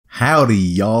Howdy,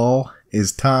 y'all.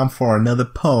 It's time for another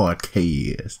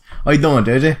podcast. How you doing,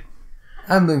 JJ?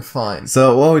 I'm doing fine.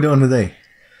 So, what are we doing today?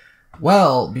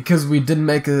 Well, because we didn't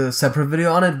make a separate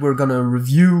video on it, we're gonna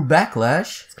review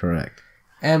Backlash. That's correct.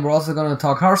 And we're also gonna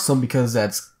talk Hearthstone because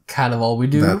that's kind of all we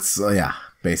do. That's, yeah,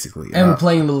 basically. And we're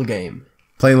playing a little game.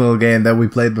 Playing a little game that we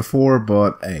played before,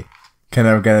 but hey, can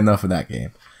never get enough of that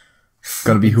game. It's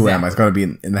gonna be Who Am I? It's gonna be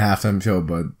in the halftime show,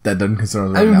 but that doesn't concern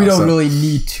us right now. I mean, we don't really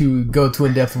need to go too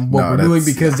in-depth on what we're doing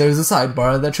because there's a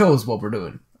sidebar that shows what we're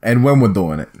doing. And when we're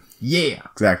doing it. Yeah.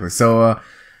 Exactly. So,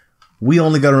 we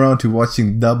only got around to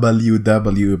watching WWE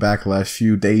Backlash a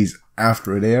few days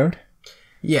after it aired.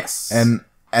 Yes. And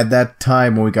at that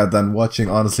time, when we got done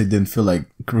watching, honestly didn't feel like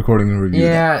recording a review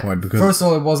at that point. Because first of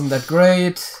all, it wasn't that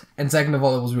great. And second of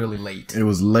all, it was really late. It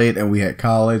was late and we had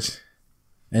college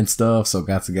and stuff, so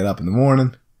got to get up in the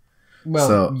morning. Well,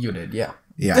 so, you did, yeah.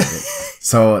 Yeah, I did.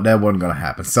 So that wasn't going to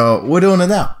happen. So we're doing it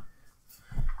now.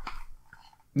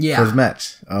 Yeah. First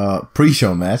match.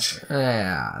 Pre-show match.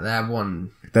 Yeah, that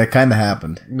one. That kind of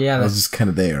happened. Yeah. I was just kind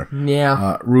of there.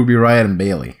 Yeah. Ruby Riott and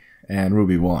Bailey. And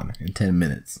Ruby won in 10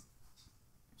 minutes.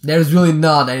 There's really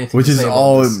not anything Which to is say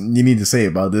all about this. you need to say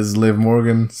about this. Liv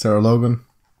Morgan, Sarah Logan.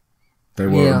 They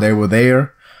were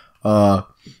there.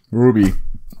 Ruby.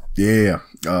 Yeah.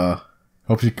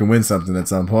 Hope she can win something at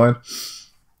some point.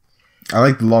 I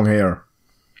like the long hair.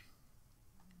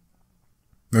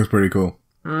 Looks pretty cool.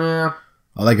 Yeah.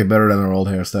 I like it better than her old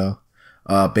hairstyle.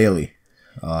 Bailey.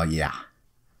 Yeah.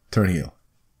 Turn heel.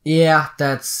 Yeah,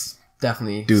 that's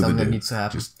definitely something that needs to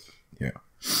happen.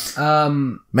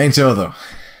 Main show though.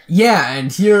 Yeah,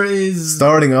 and here is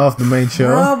starting off the main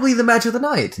show. Probably the match of the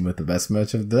night. With the best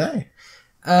match of the day.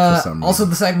 Also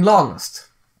the second longest.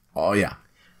 Oh yeah.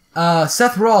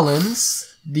 Seth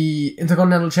Rollins, the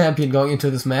Intercontinental Champion going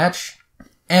into this match,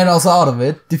 and also out of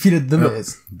it, defeated The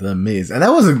Miz. The Miz. And that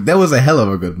was a hell of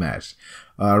a good match.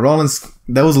 Rollins,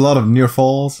 there was a lot of near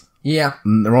falls. Yeah.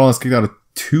 Rollins kicked out of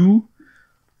 2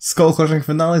 skull-crushing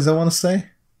finales, I want to say.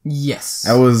 Yes.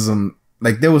 That was,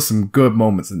 there was some good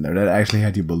moments in there that actually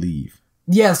had you believe.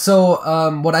 Yeah,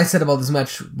 so, what I said about this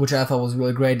match, which I thought was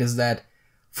really great, is that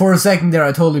for a second there,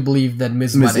 I totally believed that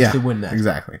Miz might actually win that.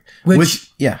 Exactly.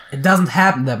 Which it doesn't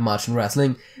happen that much in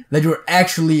wrestling. That you're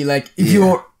actually, like, if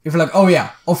you're like, oh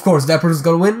yeah, of course, that person's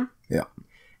gonna win. Yeah.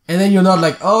 And then you're not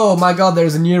like, oh my god,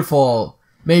 there's a near fall.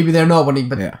 Maybe they're not winning,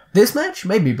 but this match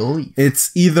made me believe.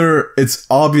 It's either it's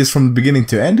obvious from the beginning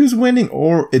to end who's winning,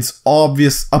 or it's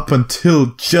obvious up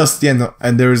until just the end,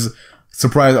 and there's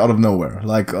surprise out of nowhere,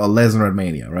 like Lesnar at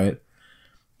Mania, right?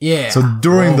 Yeah. So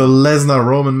during the Lesnar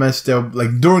Roman match,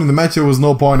 during the match, there was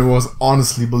no point. It was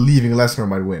honestly believing Lesnar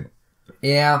might win.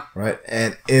 Yeah. Right,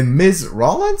 and in Miz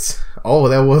Rollins,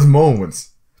 there was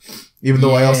moments. Even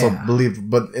though I also believed,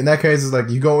 but in that case, it's like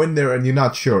you go in there and you're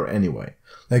not sure anyway.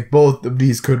 Like, both of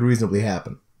these could reasonably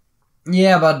happen.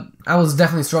 Yeah, but I was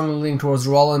definitely strongly leaning towards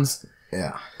Rollins.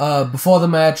 Yeah. Before the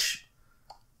match,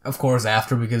 of course,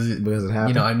 after, because it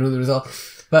happened. I knew the result.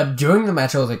 But during the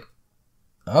match, I was like,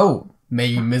 oh,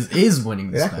 maybe Miz is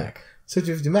winning this back.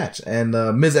 50-50 match. And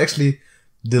Miz actually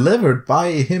delivered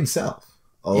by himself,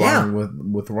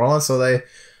 along with Rollins. So it's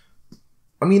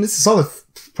a solid,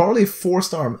 probably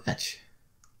 4-star match.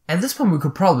 At this point, we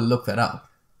could probably look that up.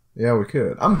 Yeah, we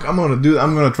could. I'm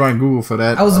gonna try and Google for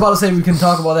that. I was about to say we can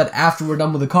talk about that after we're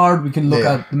done with the card. We can look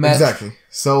at the match. Exactly.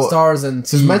 So stars and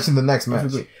just mention the next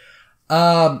match.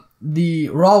 The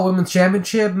Raw Women's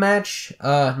Championship match.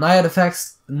 Nia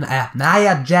Jax,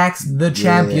 the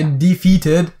champion,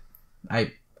 defeated.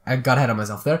 I got ahead of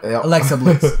myself there. Yep. Alexa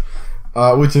Bliss.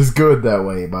 Which is good that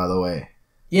way, by the way.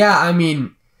 Yeah, I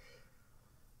mean,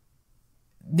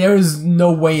 there is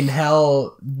no way in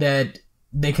hell that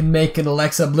they can make an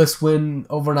Alexa Bliss win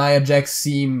over Nia Jax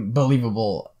seem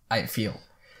believable, I feel.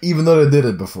 Even though they did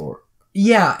it before.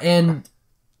 Yeah, and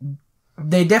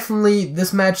they definitely,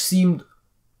 this match seemed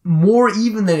more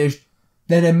even than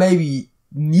it maybe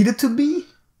needed to be.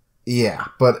 Yeah,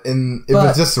 but if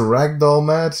it's just a ragdoll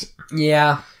match.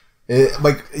 Yeah.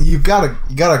 You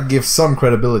gotta give some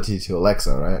credibility to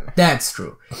Alexa, right? That's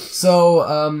true. So,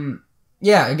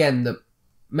 again, the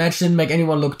match didn't make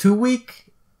anyone look too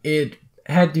weak. It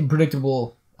had the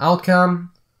predictable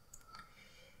outcome.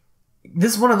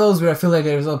 This is one of those where I feel like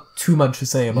there's not too much to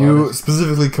say about it. You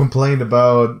specifically complained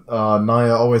about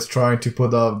Nia always trying to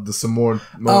put up some more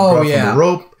on the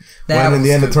rope, when in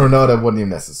the end it turned out that wasn't even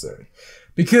necessary.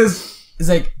 Because it's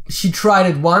like, she tried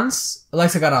it once,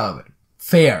 Alexa got out of it.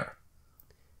 Fair.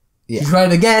 Yeah. She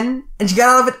tried it again, and she got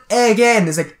out of it again.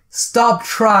 It's like, stop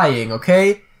trying,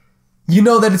 okay? You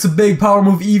know that it's a big power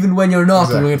move even when you're not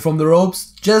doing it from the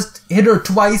ropes. Just hit her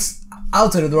twice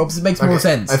outside of the ropes, it makes more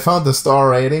sense. I found the star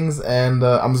ratings, and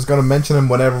I'm just gonna mention them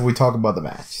whenever we talk about the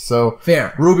match. So,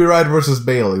 fair. Ruby Riott versus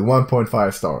Bayley,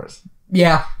 1.5 stars.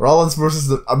 Yeah. Rollins versus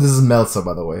this is Meltzer,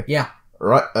 by the way. Yeah.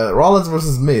 Rollins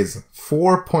versus Miz,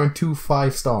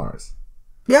 4.25 stars.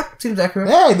 Yeah, seems accurate.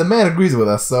 Hey, the man agrees with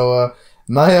us. So,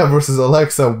 Nia versus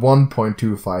Alexa,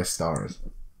 1.25 stars.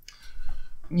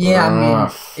 Yeah,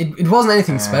 I mean, it wasn't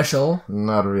anything special.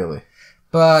 Not really.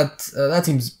 But that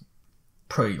seems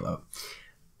pretty low.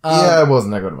 Yeah, it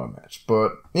wasn't that good of a match.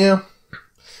 But, yeah.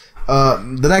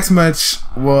 The next match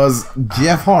was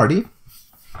Jeff Hardy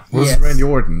versus Randy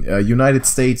Orton, United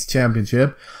States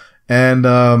Championship. And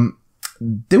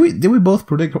did we both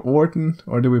predict Orton,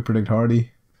 or did we predict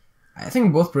Hardy? I think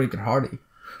we both predicted Hardy.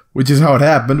 Which is how it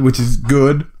happened, which is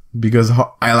good, because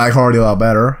I like Hardy a lot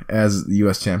better as the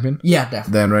U.S. champion. Yeah,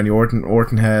 definitely. Than Randy Orton.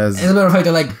 Orton has... As a matter of fact,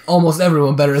 I like almost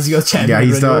everyone better as U.S. champion.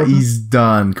 Yeah, he's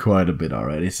done quite a bit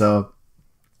already. So,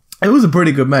 it was a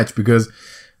pretty good match, because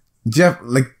Jeff,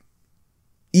 like,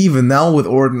 even now with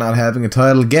Orton not having a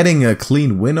title, getting a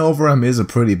clean win over him is a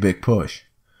pretty big push.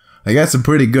 Like, that's a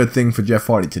pretty good thing for Jeff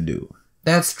Hardy to do.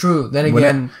 That's true. Then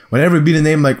again... Whenever you beat a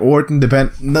name like Orton,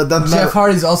 Jeff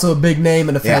Hardy's also a big name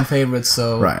and a fan favorite,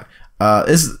 so... Right.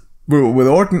 With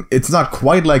Orton, it's not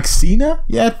quite like Cena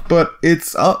yet, but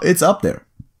it's up there.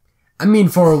 I mean,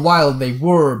 for a while, they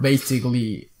were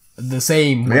basically the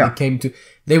same when it came to...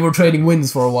 They were trading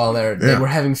wins for a while there. They were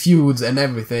having feuds and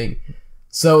everything.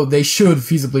 So they should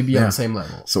feasibly be on the same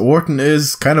level. So Orton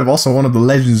is kind of also one of the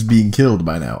legends being killed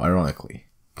by now, ironically.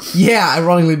 Yeah,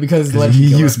 ironically, because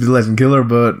he used to be the legend killer,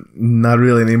 but not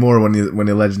really anymore when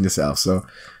you legend yourself. So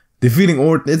defeating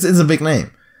Orton, it's a big name.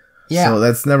 Yeah. So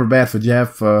that's never bad for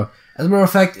Jeff. As a matter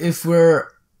of fact, if we're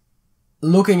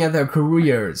looking at their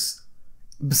careers,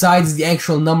 besides the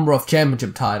actual number of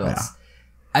championship titles,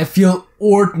 I feel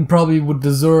Orton probably would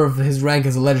deserve his rank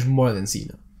as a legend more than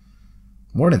Cena.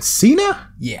 More than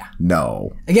Cena? Yeah.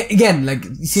 No. Again, like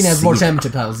Cena has more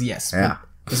championship titles, yes. Yeah.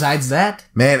 Besides that,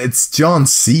 man, it's John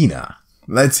Cena.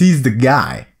 He's the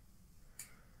guy.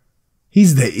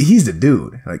 He's the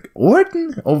dude. Like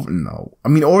Orton? Oh no. I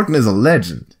mean, Orton is a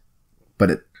legend,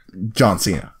 but John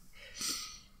Cena.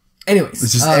 Anyways,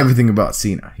 it's just everything about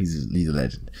Cena. He's a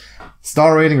legend.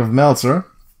 Star rating of Meltzer.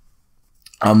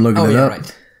 I'm looking it up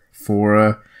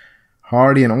for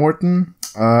Hardy and Orton.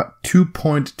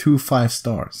 2.25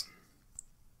 stars.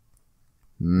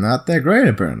 Not that great,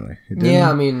 apparently.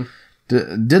 I mean.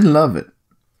 Didn't love it.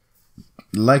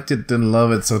 Liked it, didn't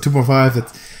love it. So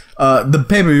 2.5. The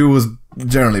pay-per-view was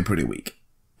generally pretty weak.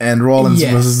 And Rollins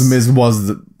versus The Miz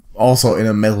was also,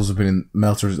 in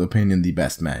Meltzer's opinion, the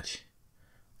best match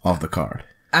of the card.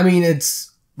 I mean,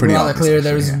 it's pretty rather clear.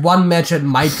 There's one match that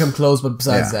might come close, but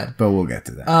besides that. But we'll get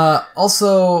to that.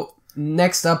 Also,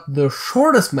 next up, the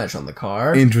shortest match on the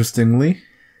card. Interestingly.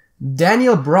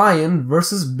 Daniel Bryan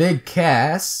versus Big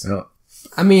Cass. Yeah.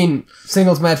 I mean,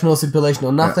 singles match, no stipulation,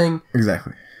 no nothing. Yeah,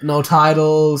 exactly. No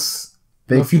titles,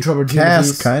 no future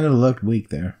opportunities. Cass kind of looked weak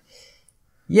there.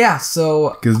 Yeah,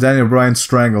 so... Because Daniel Bryan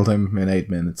strangled him in 8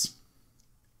 minutes.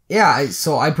 Yeah,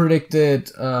 so I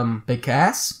predicted Big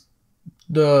Cass.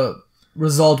 The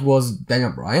result was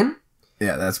Daniel Bryan.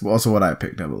 Yeah, that's also what I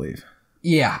picked, I believe.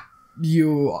 Yeah.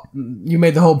 You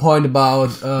made the whole point about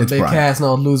Big Cass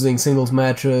not losing singles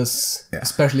matches,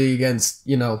 especially against,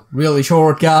 really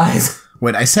short guys.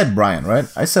 Wait, I said Bryan, right?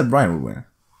 I said Bryan would win.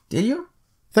 Did you?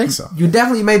 Think so. You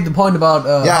definitely made the point about...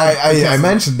 I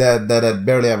mentioned that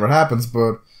barely ever happens,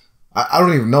 but I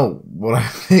don't even know what I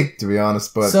think, to be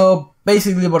honest. But so,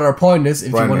 basically what our point is,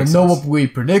 if Bryan you want to know what we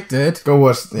predicted, go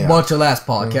watch our last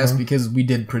podcast, because we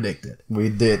did predict it. We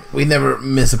did. We never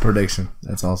miss a prediction.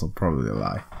 That's also probably a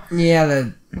lie. Yeah,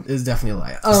 that is definitely a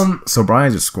lie. So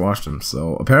Bryan just squashed him.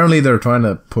 So apparently they're trying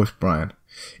to push Bryan.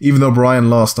 Even though Bryan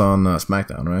lost on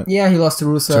SmackDown, right? Yeah, he lost to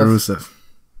Rusev.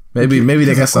 Maybe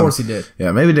they got something. Of course he did.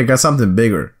 Yeah, maybe they got something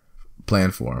bigger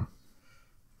planned for him.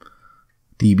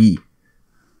 DB.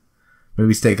 Maybe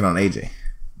he's taking on AJ.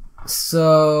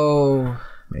 So...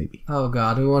 Maybe. Oh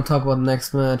god, do we want to talk about the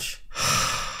next match?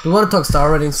 Do we want to talk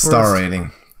star ratings first? Star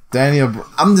rating.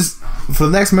 For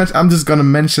the next match, I'm just going to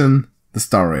mention the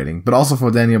star rating. But also for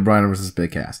Daniel Bryan versus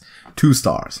Big Cass. 2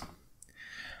 stars.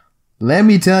 Let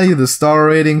me tell you the star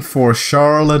rating for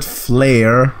Charlotte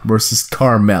Flair versus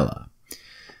Carmella.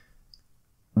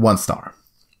 1 star.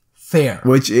 Fair.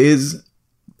 Which is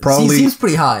probably... seems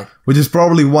pretty high. Which is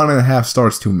probably 1.5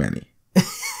 stars too many.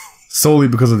 Solely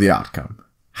because of the outcome.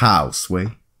 How, Sway?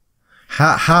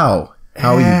 How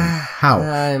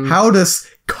does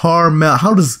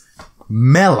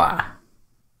Mella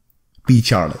beat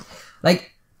Charlotte?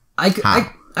 Like, I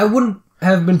wouldn't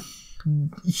have been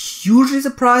hugely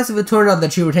surprised if it turned out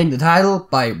that she retained the title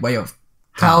by way of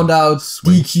countouts,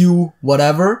 DQ,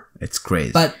 whatever. It's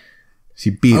crazy. But she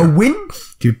beat a her. win?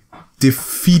 She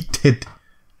defeated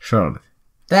Charlotte.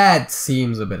 That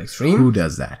seems a bit extreme. Who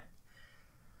does that?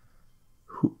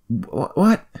 Who?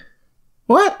 What?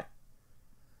 What?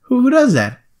 Who does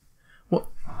that? What?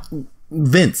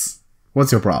 Vince,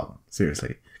 what's your problem?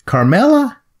 Seriously.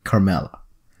 Carmella?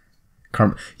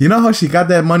 You know how she got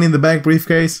that Money in the Bank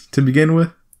briefcase to begin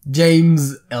with?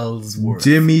 James Ellsworth.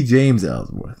 Jimmy James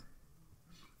Ellsworth.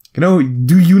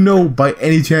 Do you know by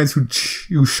any chance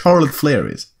who Charlotte Flair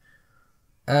is?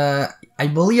 I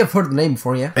believe I've heard the name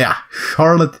before, yeah. Yeah,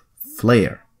 Charlotte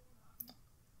Flair.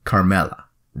 Carmella.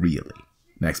 Really.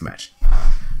 Next match.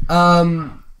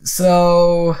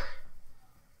 So...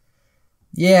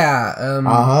 Yeah,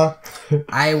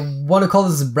 I want to call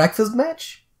this a breakfast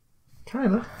match.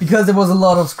 Kinda. Because there was a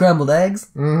lot of scrambled eggs.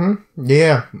 Mm-hmm.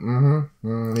 Yeah.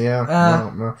 Mm-hmm.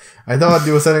 Yeah. No. I thought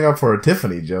you were setting up for a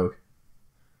Tiffany joke.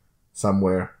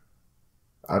 Somewhere.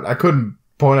 I couldn't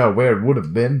point out where it would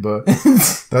have been, but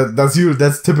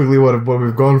that's typically what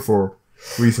we've gone for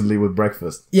recently with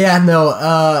breakfast. Yeah,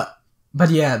 no, but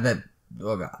yeah, that...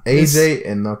 Oh god. AJ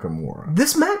and Nakamura.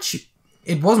 This match,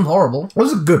 it wasn't horrible. It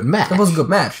was a good match. It was a good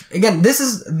match. Again, this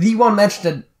is the one match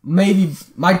that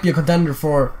might be a contender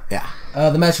for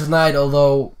the match of the night,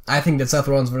 although I think that Seth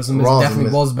Rollins versus Miz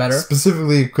definitely was better.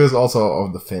 Specifically because also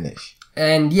of the finish.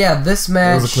 And yeah, this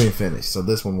match... It was a clean finish, so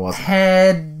this one wasn't.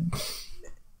 Had...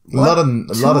 A lot of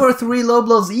two or three low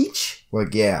blows each?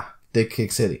 Like, yeah. Dick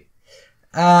Kick City.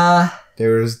 They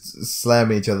were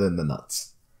slamming each other in the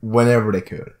nuts. Whenever they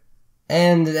could.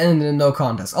 And no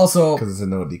contest. Also... Because it's a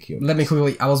no DQ match. Let me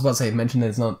quickly... I was about to say, mention that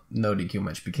it's not no DQ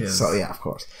match because... So, yeah, of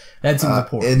course. That seems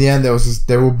important. In the end,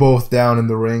 they were both down in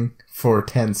the ring for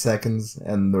 10 seconds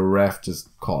and the ref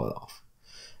just called it off.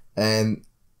 And...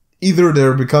 Either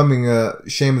they're becoming a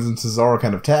Sheamus and Cesaro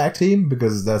kind of tag team,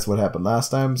 because that's what happened last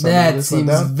time. That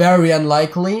seems very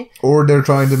unlikely. Or they're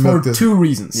trying to milk this... For two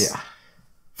reasons. Yeah.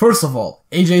 First of all,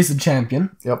 AJ's the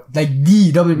champion. Yep. Like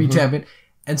the WWE champion.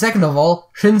 And second of all,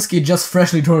 Shinsuke just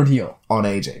freshly turned heel. On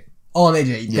AJ. On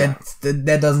AJ. Yeah.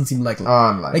 That doesn't seem likely.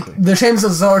 Unlikely. Like, the Sheamus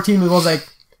and Cesaro team, it was like,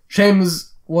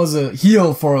 Sheamus was a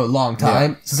heel for a long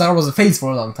time. Yeah. Cesaro was a face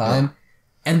for a long time. Yeah.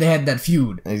 And they had that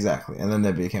feud. Exactly. And then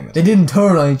they became it. They didn't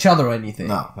turn on each other or anything.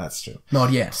 No, that's true.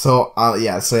 Not yet. So,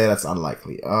 that's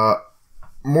unlikely.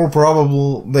 More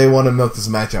probable, they want to milk this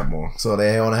matchup more. So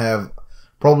they want to have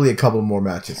probably a couple more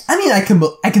matches. I mean, I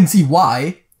can see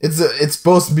why. It's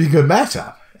supposed to be a good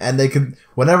matchup. And they can,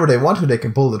 whenever they want to, they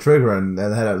can pull the trigger and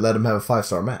let them have a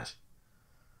 5-star match.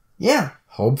 Yeah.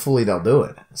 Hopefully they'll do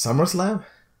it. SummerSlam?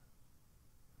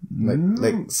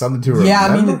 Like something to remember. Yeah,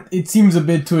 I mean, it seems a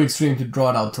bit too extreme to draw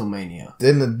it out till Mania.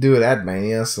 Didn't do it at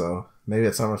Mania, so maybe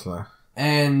at SummerSlam.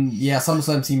 And yeah,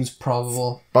 SummerSlam seems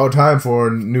probable. About time for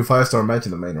a new 5-star match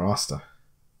in the main roster.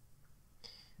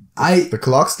 The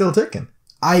clock's still ticking.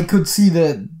 I could see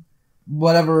that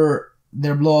whatever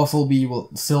their blow-off will be,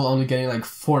 still only getting like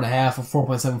 4.5 or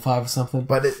 4.75 or something.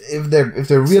 But if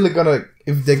they're really gonna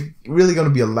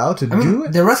be allowed to do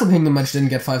it, their Wrestle Kingdom match didn't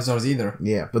get 5 stars either.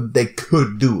 Yeah, but they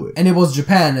could do it, and it was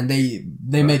Japan, and they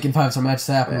making 5-star matches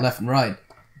happen left and right.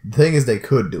 The thing is, they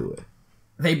could do it.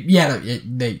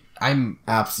 I'm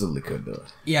absolutely could do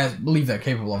it. Yeah, I believe they're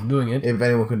capable of doing it. If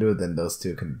anyone can do it, then those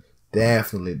two can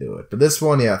definitely do it. But this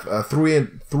one,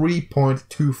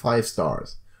 3.25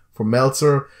 stars for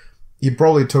Meltzer. He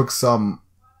probably took some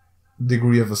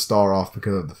degree of a star off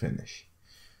because of the finish.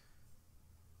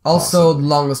 Also, the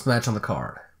longest match on the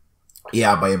card.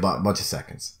 Yeah, by a bunch of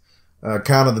seconds.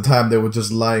 Count of the time they were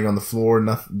just lying on the floor,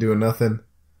 doing nothing.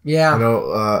 Yeah.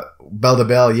 Bell to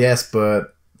bell, yes,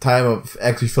 but time of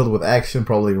actually filled with action,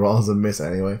 probably Rollins and Miz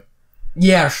anyway.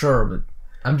 Yeah, sure, but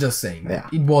I'm just saying. Yeah.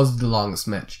 It was the longest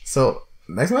match. So,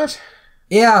 next match?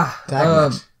 Yeah.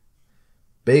 Tag match.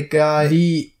 Big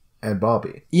Guy and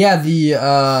Bobby. Yeah,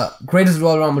 the greatest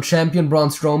Royal Rumble champion, Braun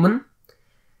Strowman.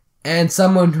 And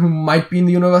someone who might be in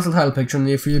the Universal title picture in the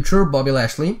near future, Bobby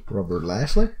Lashley. Robert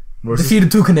Lashley?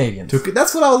 Defeated 2 Canadians.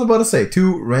 That's what I was about to say.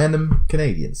 2 random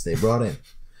Canadians they brought in.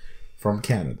 From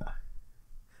Canada.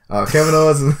 Kevin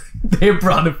Owens and... They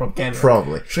brought it from Canada.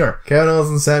 Probably. Sure. Kevin Owens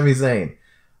and Sami Zayn.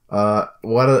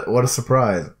 What a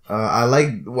surprise. I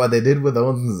like what they did with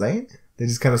Owens and Zayn. They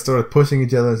just kind of started pushing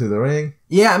each other into the ring.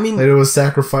 Yeah, I mean... Later was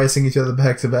sacrificing each other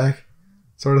back to back.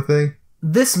 Sort of thing.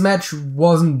 This match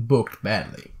wasn't booked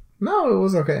badly. No, it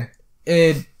was okay.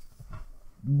 It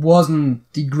wasn't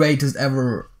the greatest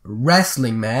ever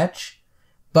wrestling match,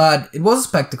 but it was a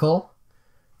spectacle.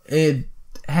 It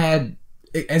had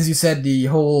as you said, the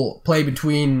whole play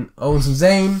between Owens and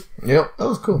Zayn. Yep, that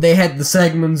was cool. They had the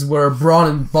segments where Braun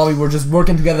and Bobby were just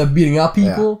working together, beating up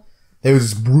people. Yeah. They were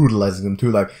just brutalizing them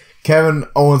too. Like Kevin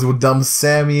Owens would dump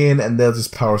Sammy in, and they'll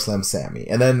just power slam Sammy,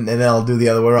 and then they'll do the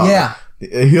other way around. Yeah,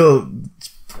 he'll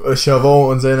shove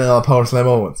Owens in, and I'll power slam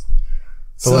Owens.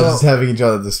 So they're just having each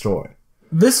other destroyed.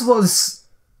 This was,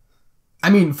 I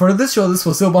mean, for this show, this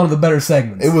was still one of the better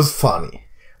segments. It was funny.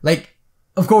 Like,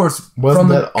 of course, Wasn't from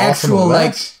that actual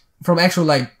awesome from actual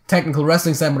technical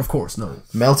wrestling standpoint, of course, no.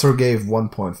 Meltzer gave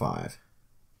 1.5.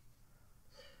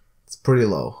 It's pretty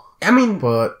low. I mean,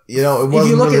 but it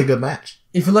wasn't really a good match.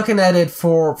 If you're looking at it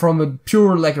from a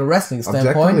pure a wrestling standpoint,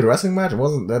 objectively, the wrestling match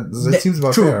wasn't that seems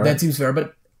about true, fair. Right? That seems fair,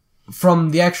 but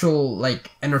from the actual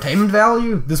entertainment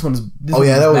value, this one's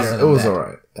it was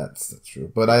alright. That's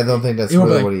true, but I don't think that's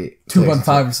really what he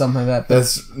 2.5 or something like that.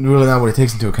 That's really not what he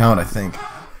takes into account. I think.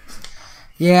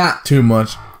 Yeah. Too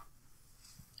much.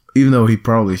 Even though he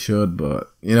probably should, but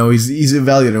he's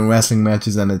evaluating wrestling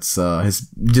matches, and it's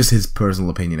his personal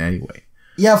opinion anyway.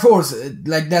 Yeah, of course.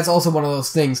 That's also one of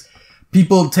those things.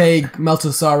 People take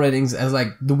Meltzer star ratings as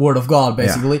the word of God,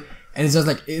 basically. Yeah. And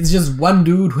it's just one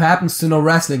dude who happens to know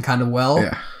wrestling kind of well.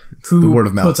 Yeah. Who the word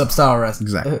of mouth. Puts up star wrestling.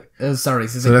 Exactly. Sorry.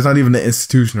 So that's not even an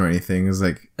institution or anything. It's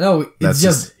no, that's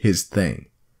just his thing.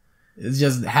 It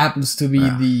just happens to be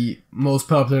the most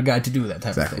popular guy to do that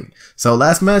type of thing. So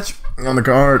last match on the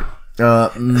card.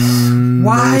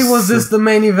 Why was this the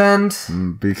main event?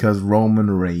 Because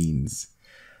Roman Reigns.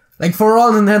 For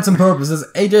all intents and purposes,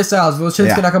 AJ Styles versus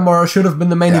Shinsuke Nakamura should have been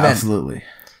the main event. Absolutely.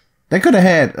 They could have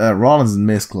had Rollins and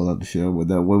Miz close out the show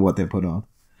with what they put on.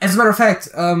 As a matter of fact,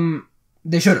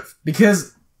 they should have.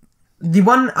 Because the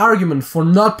one argument for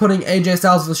not putting AJ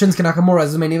Styles versus Shinsuke Nakamura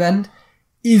as the main event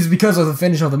is because of the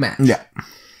finish of the match. Yeah.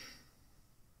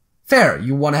 Fair.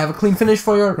 You want to have a clean finish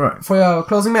for your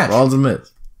closing match. Rollins and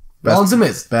Miz. Rollins and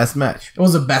Miz. Best match. It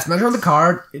was the best match on the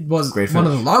card. It was one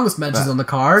of the longest matches on the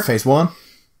card. Face one.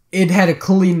 It had a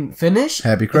clean finish.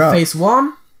 Happy crowd. Face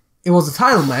one. It was a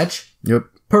title match. Yep.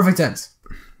 Perfect tense.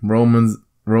 Roman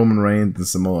Reigns and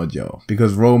Samoa Joe.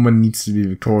 Because Roman needs to be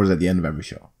victorious at the end of every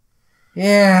show.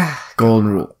 Yeah.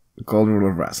 Golden rule. Golden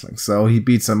rule of wrestling. So he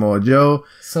beat Samoa Joe.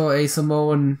 So a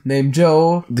Samoan named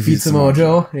Joe defeats Samoa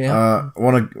Joe. Yeah.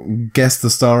 Want to guess the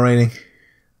star rating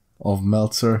of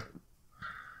Meltzer?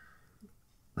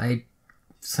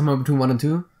 Somewhere between 1 and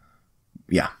 2?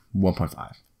 Yeah.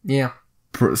 1.5. Yeah.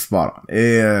 Spot on.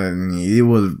 It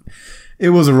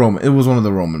was a Roman. It was one of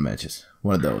the Roman matches.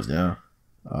 One of those, yeah.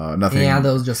 Nothing. Yeah,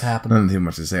 those just happened. Nothing too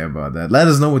much to say about that. Let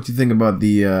us know what you think about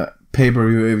the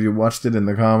pay-per-view if you watched it in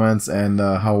the comments, and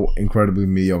how incredibly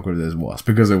mediocre this was,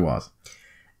 because it was.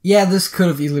 Yeah, this could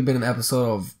have easily been an episode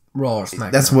of Raw or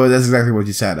SmackDown. That's exactly what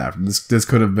you said after. This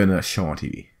could have been a show on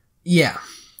TV. Yeah,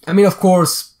 I mean, of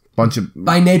course,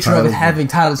 by nature of it having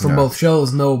titles from both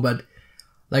shows, no, but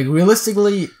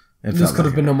realistically, this could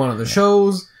have been on one of the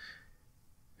shows.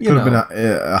 Could have been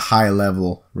a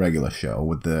high-level regular show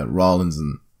with the Rollins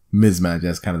and Miz match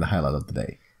as kind of the highlight of the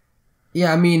day.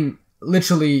 Yeah, I mean,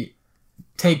 literally,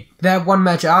 take that one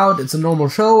match out, it's a normal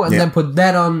show, and then put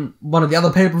that on one of the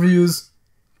other pay-per-views.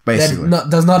 Basically.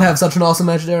 That does not have such an awesome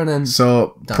match there, and then...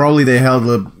 So, probably they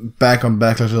held back on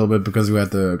Backlash a little bit because we had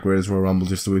the Greatest Royal Rumble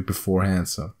just a week beforehand,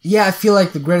 so... Yeah, I feel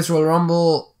like the Greatest Royal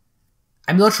Rumble...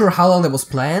 I'm not sure how long that was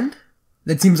planned.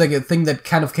 That seems like a thing that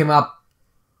kind of came up...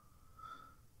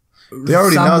 They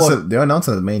already announced it. They announced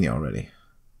it at Mania already.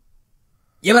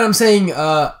 Yeah, but I'm saying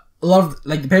a lot of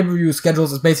the pay-per-view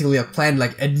schedules is basically planned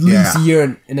at least a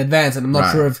year in advance, and I'm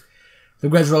not sure if the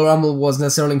Greatest Royal Rumble was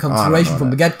necessarily in consideration from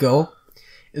the get-go.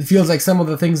 It feels like some of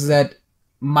the things that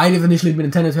might have initially been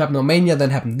intended to happen on Mania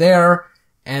then happened there,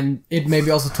 and it maybe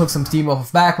also took some steam off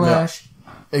of Backlash.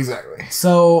 Yeah, exactly.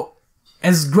 So,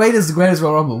 as great as the Greatest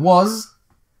Royal Rumble was,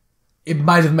 it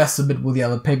might have messed a bit with the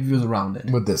other pay-per-views around it.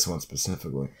 With this one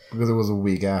specifically. Because it was a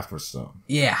week after, so.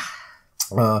 Yeah.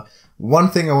 One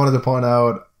thing I wanted to point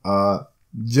out,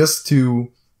 just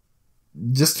to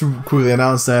quickly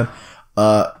announce that,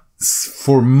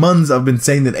 for months I've been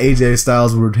saying that AJ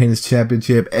Styles will retain his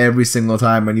championship every single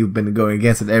time, and you've been going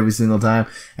against it every single time.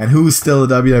 And who's still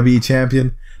the WWE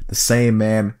champion? The same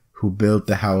man who built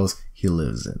the house he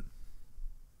lives in.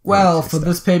 Well, for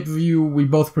this pay-per-view, we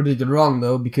both predicted wrong,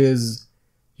 though, because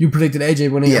you predicted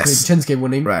AJ winning, I predicted Shinsuke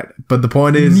winning. Right. But the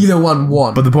point is... Neither one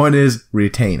won. But the point is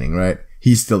retaining, right?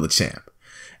 He's still the champ.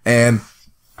 And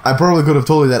I probably could have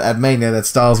told you that at Mania that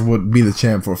Styles would be the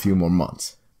champ for a few more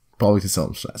months. Probably to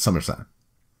SummerSlam.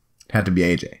 It had to be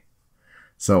AJ.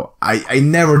 So, I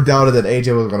never doubted that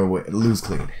AJ was going to lose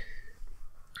clean.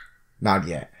 Not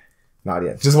yet.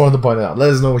 Just wanted to point it out.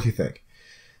 Let us know what you think.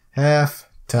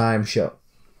 halftime show.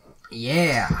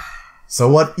 Yeah. So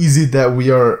what is it that we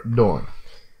are doing?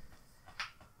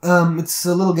 It's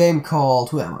a little game called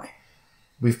Who Am I?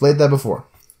 We've played that before.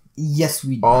 Yes,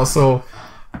 we do. Also,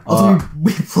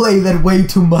 we play that way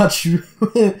too much.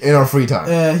 in our free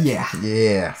time. Yeah.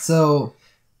 Yeah. So...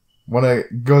 Wanna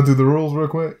go through the rules real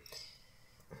quick?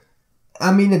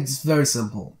 I mean, it's very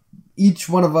simple. Each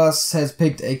one of us has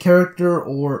picked a character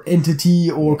or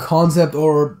entity or concept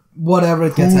or whatever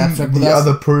it gets abstract with the us.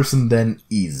 other person then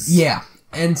is. Yeah.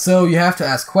 And so you have to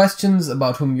ask questions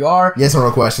about whom you are. Yes or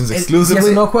no questions exclusively.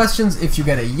 Yes or no questions. If you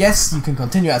get a yes, you can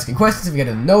continue asking questions. If you get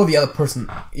a no, the other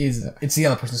person it's the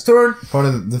other person's turn. Part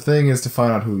of the thing is to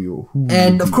find out who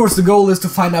And of course the goal is to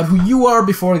find out who you are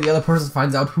before the other person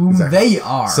finds out whom they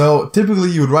are. So typically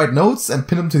you would write notes and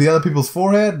pin them to the other people's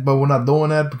forehead, but we're not doing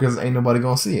that because ain't nobody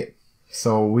gonna see it.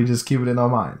 So we just keep it in our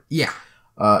mind. Yeah.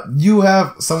 You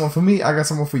have someone for me, I got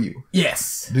someone for you.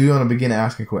 Yes. Do you want to begin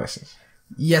asking questions?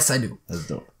 Yes, I do. Let's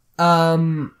do it.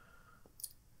 Am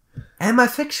I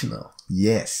fictional?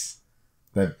 Yes.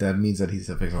 That means that he's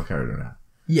a fictional character now.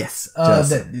 Yes.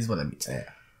 That is what that means. Yeah.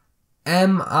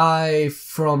 Am I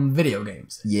from video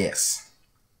games? Yes.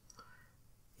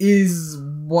 Is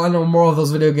one or more of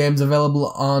those video games available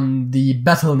on the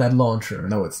Battle.net launcher?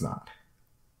 No, it's not.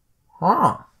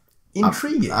 Huh.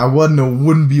 Intriguing. I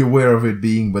wouldn't be aware of it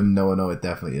being, but no, it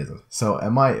definitely isn't. So,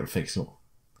 am I fictional?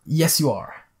 Yes, you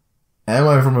are. Am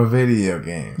I from a video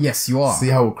game? Yes, you are. See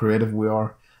how creative we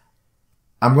are?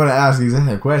 I'm going to ask the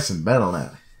exact question.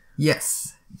 Battle.net.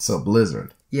 Yes. So,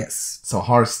 Blizzard. Yes. So,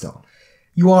 Hearthstone.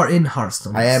 You are in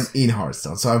Hearthstone. I am in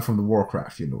Hearthstone. So, I'm from the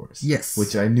Warcraft universe. Yes.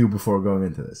 Which I knew before going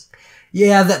into this.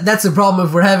 Yeah, that's a problem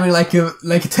if we're having like a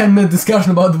 10-minute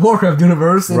discussion about the Warcraft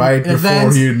universe. Right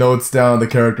before he notes down the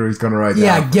character he's going to write down.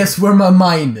 Yeah, guess where my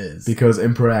mind is. Because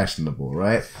impressionable,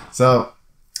 right? So,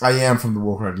 I am from the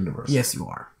Warcraft universe. Yes, you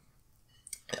are.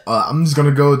 I'm just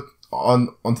gonna go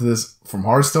onto this from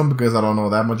Hearthstone because I don't know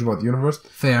that much about the universe.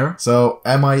 Fair. So,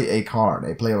 am I a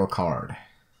playable card?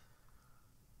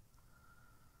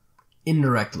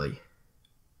 Indirectly.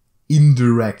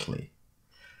 Indirectly.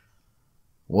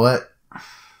 What?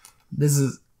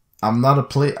 I'm a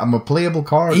playable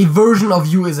card. A version of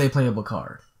you is a playable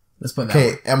card. Let's put that.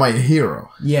 Okay, am I a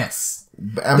hero? Yes.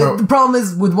 The problem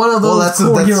is with one of those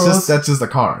heroes. That's just a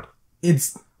card.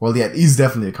 He's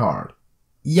definitely a card.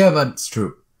 Yeah, but it's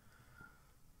true.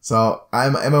 So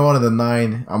am I one of the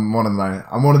 9? I'm one of the 9.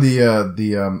 I'm one of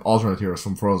the alternate heroes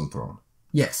from Frozen Throne.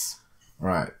 Yes. All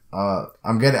right.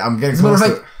 I'm getting As a matter of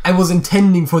fact, I was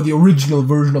intending for the original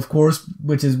version, of course,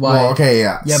 which is why. Well, okay,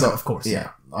 yeah. Yeah, but of course.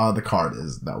 Yeah. The card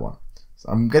is that one. So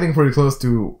I'm getting pretty close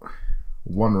to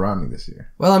 1 rounding this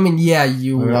year. Well, I mean, yeah,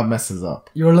 Maybe that messes up.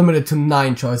 You're limited to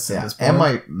 9 choices at this point. Am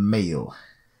I male?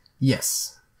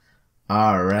 Yes.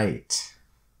 All right.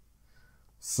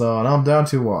 So now I'm down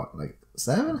to what? Like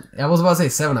 7? I was about to say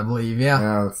 7, I believe. Yeah.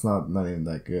 Yeah, it's not even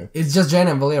that good. It's just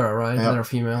Jaina and Valera, right? Yep. They're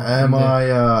female. Am I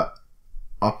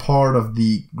a part of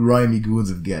the grimy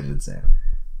goons of Gadget, Sam?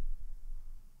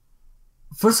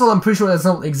 First of all, I'm pretty sure that's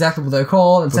not exactly what they're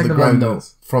called, and second of all, no.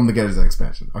 From the Gadget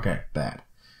expansion. Okay, bad.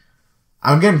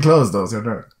 I'm getting close though. It's your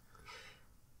turn.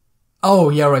 Oh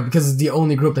yeah, right. Because it's the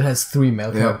only group that has 3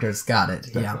 male characters. Got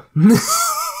it. Definitely.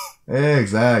 Yeah.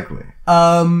 Exactly.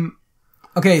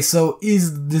 Okay, so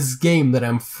is this game that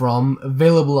I'm from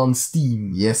available on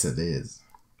Steam? Yes, it is.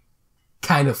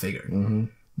 Kind of figured. Mm-hmm.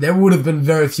 There would have been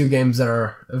very few games that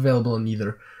are available on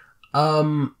either.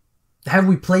 Have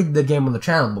we played the game on the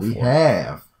channel before? We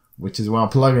have, which is why I'm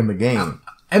plugging the game.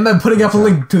 Am I putting up a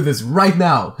link to this right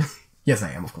now? Yes,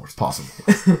 I am, of course. Possible.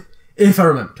 If I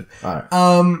remember to. Alright.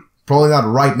 Probably not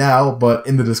right now, but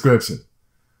in the description.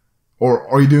 Or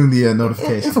are you doing the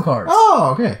notification? Info cards.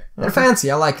 Oh, okay. They're fancy.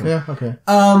 I like them. Yeah, okay.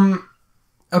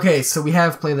 Okay, so we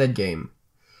have played that game.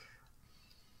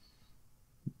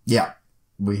 Yeah,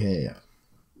 we have.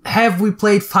 Have we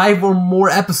played 5 or more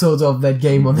episodes of that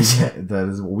game on the channel? That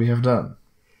is what we have done.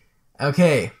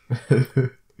 Okay.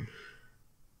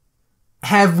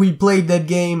 Have we played that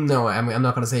game? No, I'm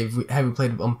not gonna say have we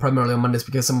played it primarily on Mondays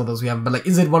because some of those we haven't. But like,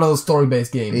 is it one of those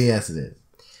story-based games? Yes, it is.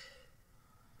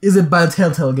 Is it by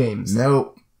Telltale Games?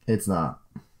 Nope, it's not.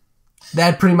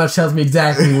 That pretty much tells me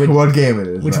exactly what game it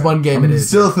is. One game it is. I'm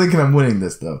still thinking I'm winning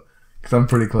this though, because I'm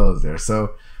pretty close there.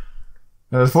 So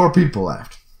there's 4 people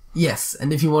left. Yes,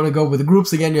 and if you want to go with the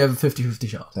groups again, you have a 50-50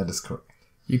 shot. That is correct.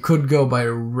 You could go by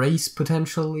race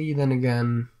potentially. Then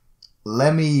again,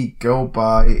 let me go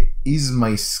by. Is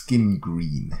my skin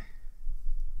green?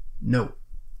 No.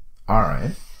 All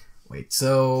right. Wait.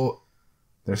 So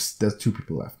there's 2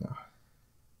 people left now.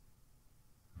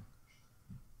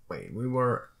 Wait, we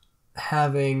were...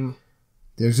 having...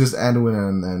 There's just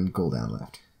Anduin and Gul'dan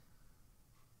left.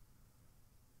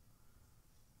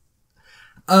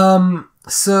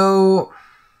 So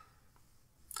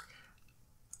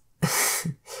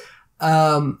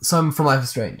I'm from Life is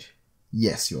Strange.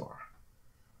 Yes, you are.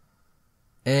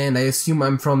 And I assume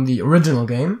I'm from the original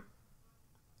game.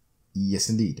 Yes,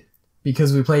 indeed.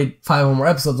 Because we played 5 or more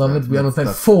episodes of it, we only played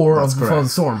 4 of Before the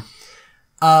Storm.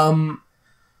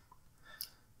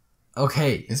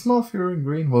 Okay. Is Malfurion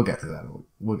green? We'll get to that.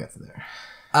 We'll get to there.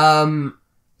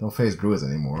 Don't face druids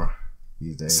anymore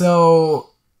these days. So,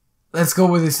 let's go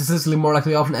with the statistically more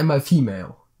likely option. Am I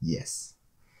female? Yes.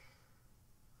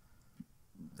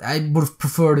 I would have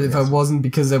preferred it if I wasn't,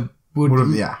 because I would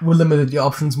limit the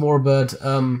options more, but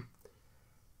am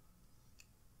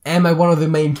I one of the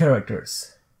main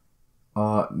characters?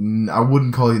 I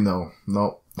wouldn't call you no.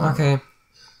 Okay.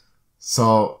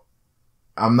 So,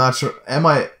 I'm not sure. Am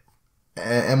I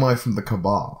from the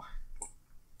Cabal?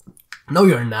 No,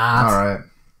 you're not. Alright.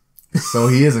 So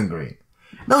he isn't green.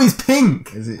 No, he's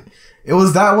pink. Is he? It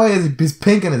was that way? He's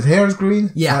pink and his hair is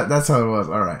green? Yeah. That's how it was.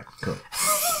 Alright, cool.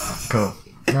 Cool.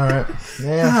 Alright.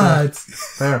 Yeah,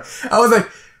 it's fair. I was like,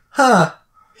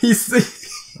 he's...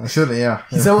 I shouldn't, yeah.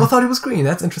 Someone thought he was green.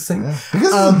 That's interesting. Yeah.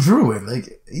 Because he's a druid.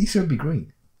 Like, he should be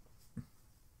green.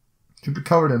 Should be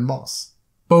covered in moss.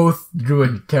 Both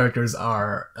druid characters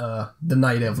are the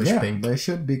Night Elvish pink. They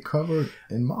should be covered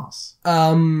in moss.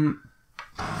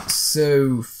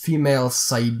 So, female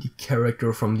side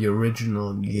character from the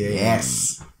original game.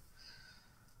 Yes.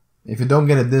 If you don't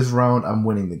get it this round, I'm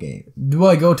winning the game. Do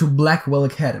I go to Blackwell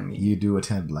Academy? You do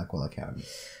attend Blackwell Academy.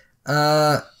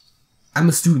 I'm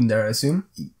a student there, I assume.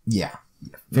 Yeah.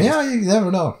 Yeah, you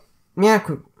never know. Yeah,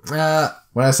 cool.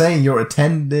 When I'm saying you're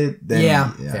attended, then...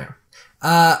 Yeah, fair.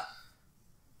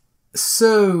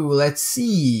 So, let's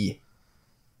see.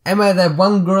 Am I that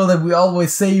one girl that we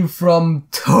always save from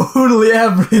totally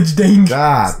average danger?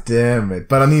 God damn it.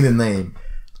 But I need a name.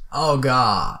 Oh,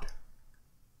 God.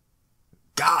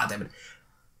 God damn it.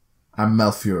 I'm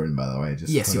Malfurion, by the way.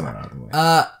 Just yes, you are. Out of the way.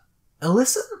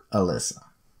 Alyssa? Alyssa.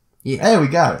 Yeah. Hey, we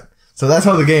got it. So that's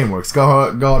how the game works. Go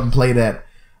out and play that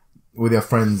with your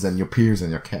friends and your peers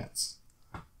and your cats.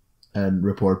 And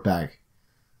report back.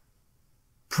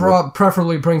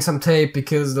 Preferably bring some tape,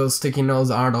 because those sticky notes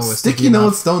aren't always sticky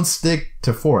notes don't stick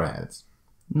to foreheads.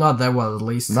 Not that well, at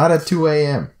least. Not at 2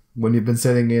 a.m. when you've been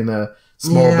sitting in a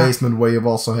small basement where you've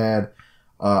also had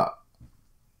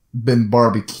been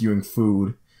barbecuing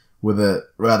food with a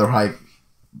rather high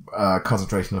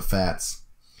concentration of fats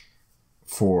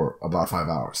for about 5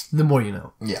 hours. The more you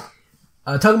know. Yeah.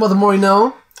 Talking about the more you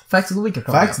know, facts of the week are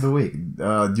coming Facts of the week.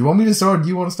 Do you want me to start? Do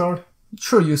you want to start?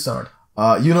 Sure, you start.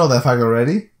 You know that fact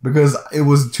already, because it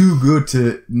was too good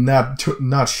to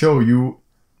not show you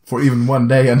for even one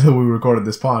day until we recorded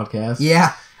this podcast.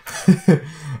 Yeah.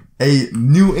 A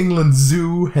New England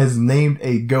zoo has named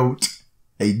a goat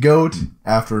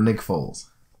after Nick Foles.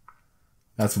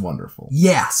 That's wonderful.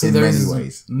 Yeah, so in there's many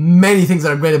ways. Many things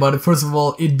that are great about it. First of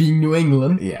all, it being New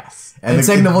England. Yes. And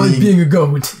second of all, it being a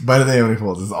goat. By the name of Nick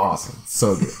Foles is awesome.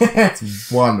 So good.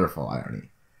 It's wonderful irony.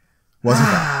 Wasn't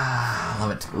that?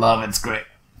 Love it. Love it. It's great.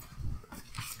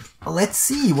 Let's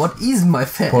see. What is my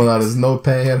fact? Pull out his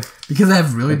notepad. Because I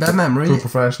have really bad memory. True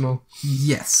professional.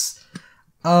 Yes.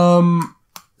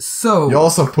 So... You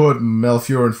also put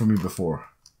Malfurion for me before.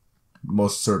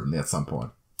 Most certainly at some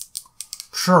point.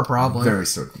 Sure, probably. Very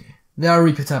certainly. There are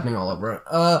repeats happening all over.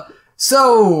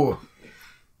 So...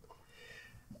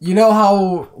 You know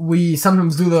how we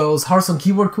sometimes do those Hearthstone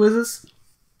keyword quizzes?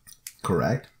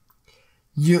 Correct.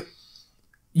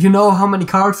 You know how many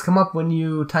cards come up when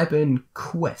you type in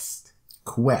quest?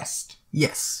 Quest.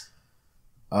 Yes.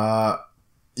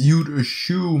 You'd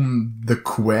assume the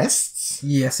quests?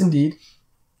 Yes, indeed.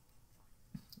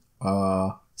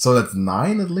 So that's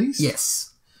 9 at least?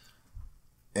 Yes.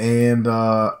 And,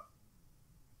 there's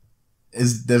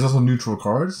also neutral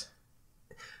cards?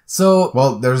 So...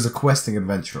 Well, there's a questing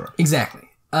adventurer. Exactly.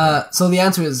 So the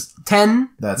answer is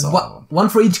 10. That's all. One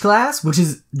for each class, which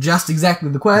is just exactly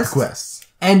the quest. The quests.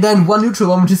 And then one neutral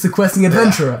one, which is the questing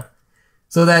adventurer. Yeah.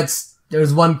 So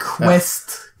there's one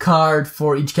quest card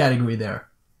for each category there.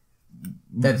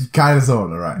 That's kind of so,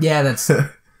 right? Yeah, that's...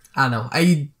 I don't know.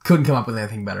 I couldn't come up with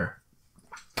anything better.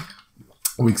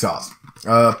 Weak sauce.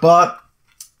 But,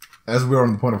 as we're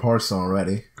on the point of Hearthstone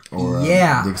already, or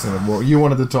the extent of what you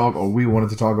wanted to talk, or we wanted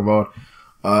to talk about,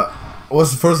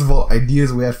 was first of all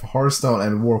ideas we had for Hearthstone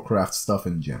and Warcraft stuff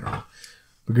in general,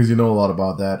 because you know a lot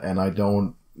about that, and I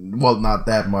don't. Well, not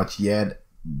that much yet,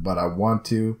 but I want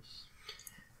to.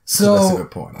 So that's a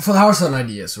good point. For the Hearthstone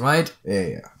ideas, right?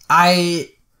 Yeah.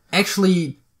 I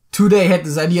actually today had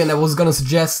this idea, and I was gonna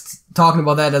suggest talking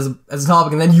about that as a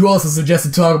topic, and then you also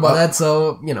suggested talking about that.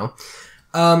 So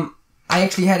I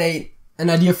actually had an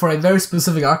idea for a very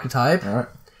specific archetype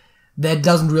that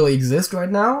doesn't really exist right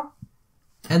now,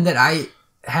 and that I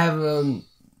have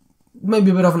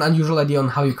maybe a bit of an unusual idea on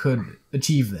how you could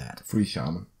achieve that. Free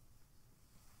shaman.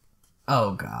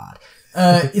 Oh god.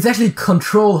 It's actually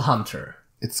Control Hunter.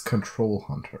 It's Control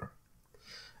Hunter.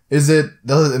 Does it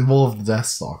involve the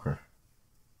Deathstalker?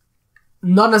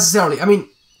 Not necessarily. I mean,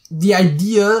 the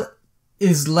idea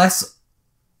is less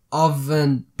of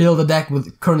an build a deck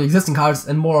with currently existing cards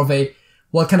and more of a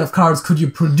what kind of cards could you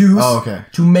produce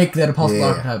to make that a possible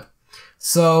archetype.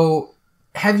 So,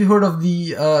 have you heard of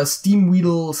the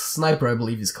Steamweedle Sniper, I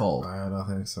believe he's called? I don't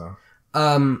think so.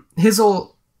 His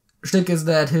whole shtick is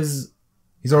that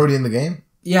He's already in the game?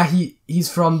 Yeah,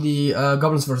 he's from the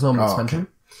Goblins vs. Gnomes expansion.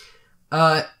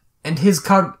 Okay. And his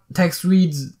card text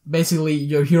reads, basically,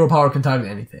 your hero power can target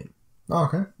anything. Oh,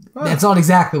 okay. Oh. That's not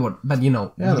exactly what, but you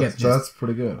know. Yeah, you that's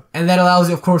pretty good. And that allows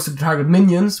you, of course, to target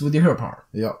minions with your hero power.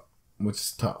 Yep, which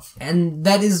is tough. And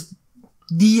that is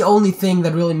the only thing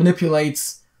that really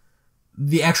manipulates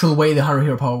the actual way the Hunter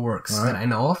hero power works that I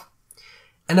know of.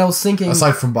 And I was thinking...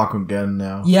 Aside from Bakugan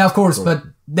now. Yeah, of course, but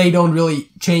they don't really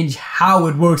change how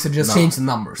it works, they just change the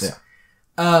numbers.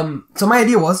 Yeah. So my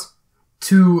idea was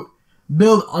to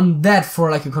build on that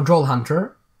for like a Control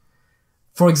Hunter.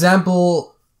 For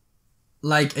example,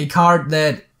 like a card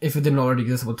that, if it didn't already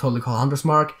exist, I would totally call Hunter's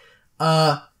Mark.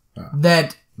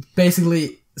 That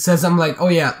basically says something like, oh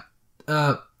yeah,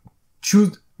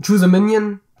 choose a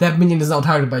minion, that minion is now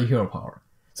targeted by your hero power.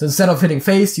 So instead of hitting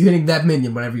face, you're hitting that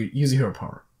minion whenever you use your hero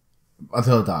power.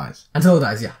 Until it dies. Until it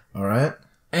dies, yeah. Alright.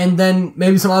 And then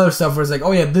maybe some other stuff where it's like,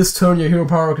 oh yeah, this turn your hero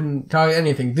power can target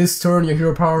anything. This turn your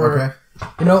hero power... Okay.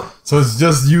 You know? So it's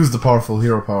just use the powerful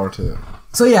hero power to...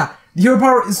 So yeah, the hero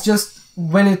power is just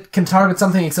when it can target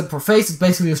something except for face, it's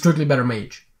basically a strictly better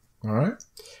mage. Alright.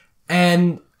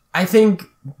 And I think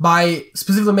by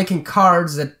specifically making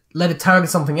cards that let it target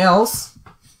something else,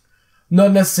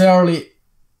 not necessarily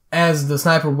as the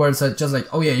sniper where it's just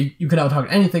like, oh yeah, you can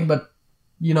out-target anything, but,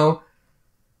 you know,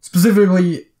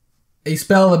 specifically a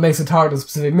spell that makes it target a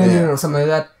specific minion or something like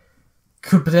that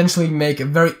could potentially make a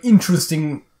very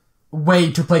interesting way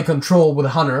to play control with a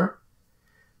hunter.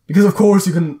 Because of course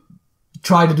you can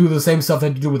try to do the same stuff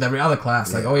that you do with every other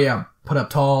class. Like, oh yeah, put up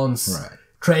taunts,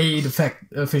 trade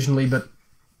efficiently, but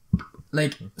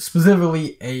like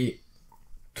specifically a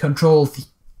control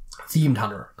themed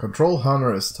hunter. Control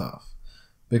hunter is tough.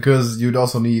 Because you'd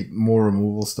also need more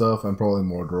removal stuff and probably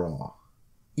more draw.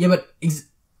 Yeah, but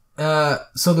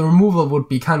so the removal would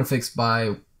be kind of fixed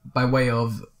by way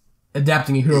of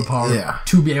adapting a hero power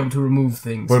to be able to remove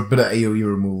things. But the AoE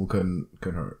removal couldn't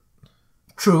hurt.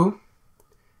 True.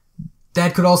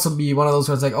 That could also be one of those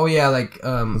where it's like, oh yeah, like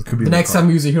the next time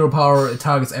you use a hero power, it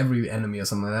targets every enemy or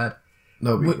something like that.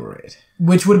 That would be great.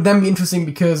 Which would then be interesting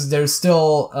because there's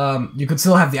still you could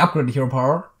still have the upgraded hero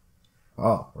power.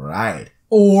 Oh, right.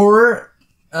 Or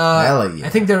I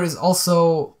think there is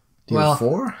also Deal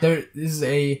 4?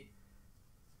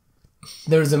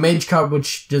 There's a mage card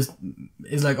which just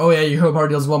is like, oh yeah, your hero power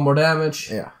deals 1 more damage.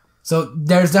 Yeah. So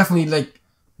there's definitely like,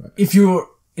 if you're,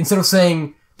 instead of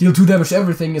saying deal 2 damage to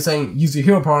everything, you're saying use your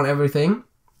hero power on everything.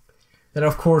 That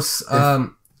of course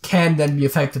can then be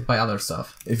affected by other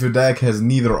stuff. If your deck has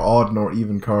neither odd nor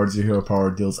even cards, your hero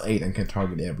power deals 8 and can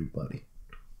target everybody.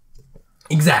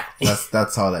 Exactly.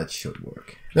 That's how that should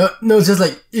work. No, it's just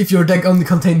like, if your deck only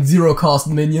contains 0 cost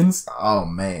minions. Oh,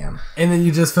 man. And then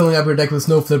you're just filling up your deck with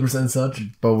snow flippers and such.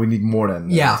 But we need more than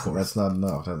that. Yeah, of course. That's not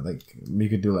enough. Like, we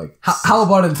could do like... How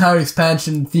about an entire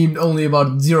expansion themed only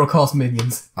about 0 cost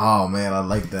minions? Oh, man, I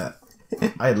like that.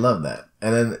 I love that.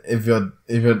 And then if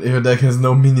your deck has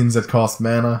no minions that cost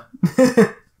mana...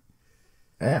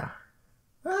 yeah.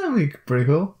 That'd be pretty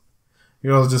cool.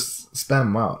 You know, just spam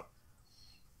them out.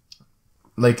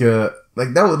 Like that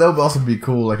would also be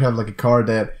cool. Like have like a card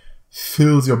that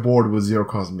fills your board with 0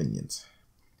 cost minions.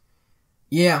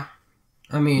 Yeah,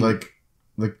 I mean, like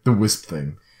the wisp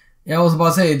thing. Yeah, I was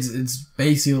about to say it's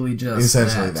basically just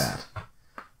essentially that.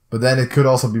 But then it could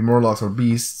also be Murlocs or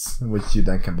Beasts, which you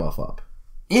then can buff up.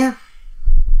 Yeah,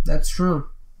 that's true.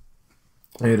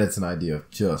 Maybe that's an idea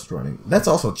of just running. That's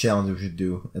also a challenge we should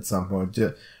do at some point.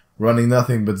 Just running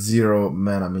nothing but 0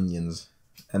 mana minions,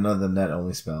 and other than that,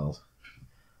 only spells.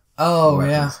 Oh,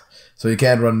 yeah. So you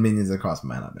can't run minions that cost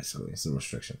mana, basically. It's a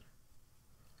restriction.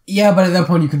 Yeah, but at that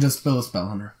point you can just build a spell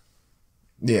hunter.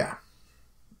 Yeah.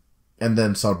 And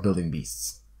then start building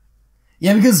beasts.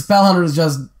 Yeah, because spell hunter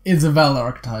is a valid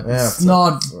archetype. Yeah, it's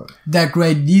not that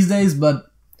great these days,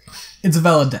 but It's a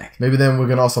valid deck. Maybe then we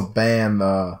can also ban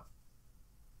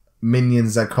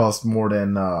minions that cost more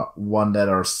than 1 that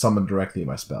are summoned directly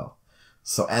by spell.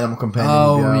 So Animal Companion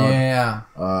will be out. Yeah.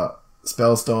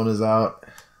 Spellstone is out.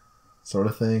 Sort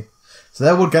of thing. So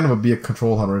that would kind of be a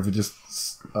control hunter if you just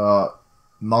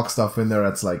knock stuff in there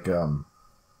that's like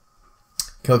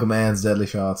kill commands, deadly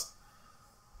shots.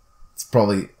 It's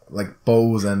probably like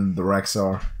bows and the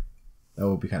Rexar. That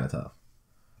would be kind of tough.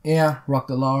 Yeah, Rock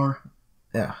the Lore.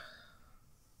 Yeah.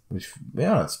 Which,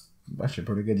 yeah, that's actually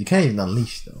pretty good. You can't even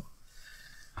unleash, though.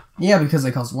 Yeah, because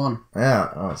they cost 1.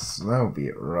 Yeah, so that would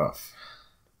be rough.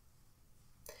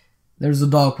 There's a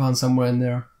dog pound somewhere in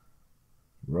there.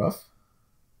 Rough?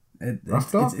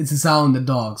 Rough dog? It's a sound that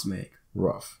dogs make.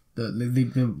 Rough.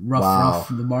 The rough,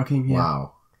 the barking. Yeah.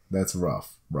 Wow. That's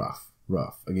rough.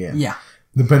 Again. Yeah.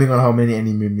 Depending on how many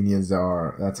enemy minions there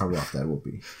are, that's how rough that would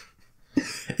be.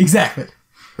 Exactly.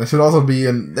 There should also be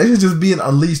they should just be an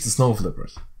Unleash the Snow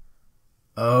Flippers.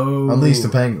 Oh. Unleash the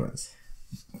Penguins.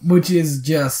 Which is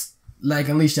just like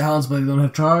Unleash the Hounds, but they don't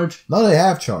have charge? No, they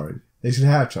have charge. They should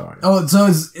have charge. Oh, so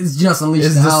it's just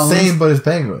Unleash the Hounds. It's the same, but it's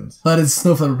penguins. But it's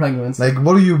Snow Flipper Penguins. Like,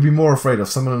 what would you be more afraid of?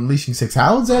 Someone unleashing 6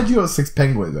 hounds at you or 6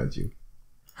 penguins at you?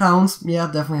 Hounds. Yeah,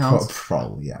 definitely hounds.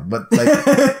 Probably, yeah. But,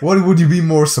 like, what would you be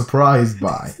more surprised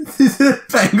by?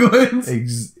 Penguins.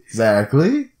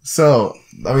 Exactly. So,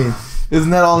 I mean, isn't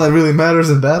that all that really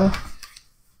matters in battle?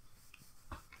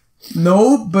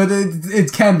 No, but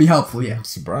it can be helpful, yeah. I'm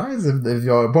surprised if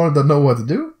your opponent doesn't know what to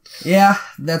do. Yeah,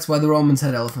 that's why the Romans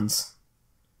had elephants.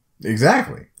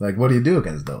 Exactly. Like, what do you do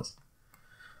against those?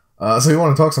 So you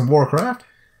want to talk some Warcraft?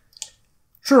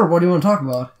 Sure, what do you want to talk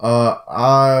about?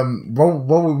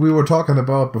 What we were talking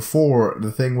about before,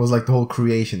 the thing was like the whole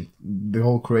creation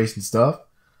stuff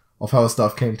of how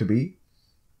stuff came to be.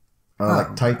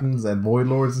 Like Titans and Void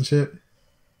Lords and shit.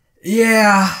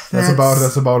 Yeah, that's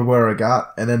about where I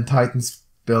got. And then Titans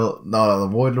the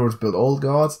Void Lords built Old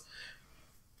Gods,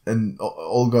 and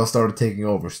Old Gods started taking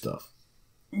over stuff.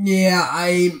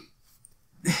 Yeah,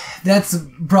 that's a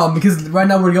problem, because right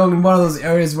now we're going in one of those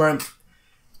areas where I'm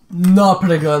not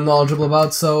particularly knowledgeable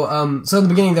about. So in the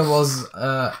beginning there was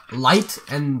light,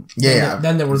 and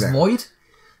then there was void,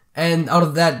 and out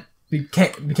of that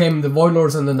became the Void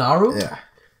Lords and the Naru. Yeah.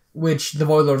 Which the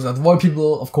Void Lords are the Void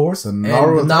people, of course, the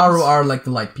Naru are like the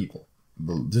light people.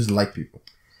 Just light people.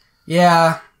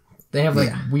 Yeah, they have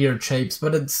like weird shapes,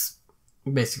 but it's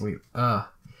basically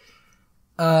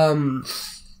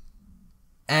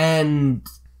and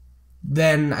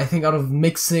then I think out of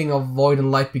mixing of Void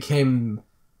and Light became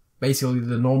basically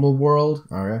the normal world.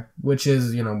 Okay. Which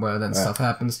is, where then stuff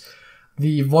happens.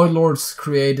 The Void Lords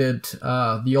created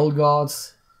the Old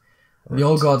Gods. Right. The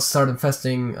Old Gods started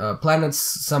infesting planets.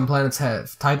 Some planets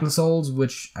have Titan souls,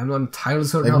 which I'm not entirely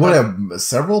certain. Like, what have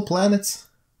several planets?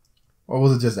 Or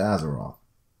was it just Azeroth?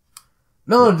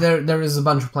 No, there is a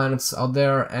bunch of planets out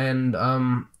there, and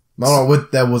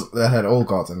that had Old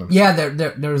Gods in them. Yeah,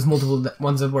 there's multiple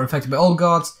ones that were affected by Old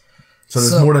Gods. So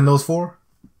there's more than those 4?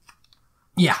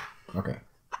 Yeah. Okay.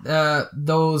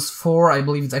 Those 4, I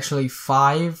believe it's actually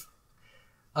 5,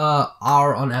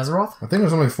 are on Azeroth. I think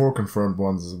there's only 4 confirmed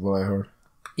ones, is what I heard.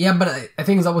 Yeah, but I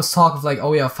think it's always talk of like,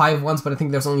 5 ones, but I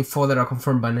think there's only 4 that are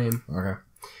confirmed by name. Okay.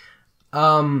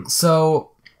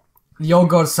 So the Old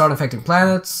Gods start affecting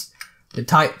planets. The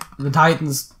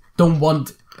Titans don't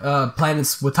want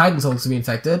planets with Titan souls to be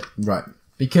infected. Right.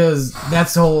 Because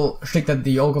that's the whole shtick that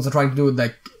the Old Gods are trying to do,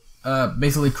 like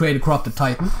basically create a corrupted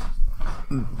Titan.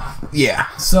 Yeah.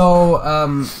 So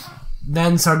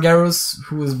then Sargeras,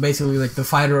 who is basically like the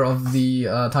fighter of the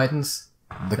Titans,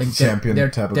 the champion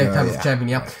type of guy. Champion,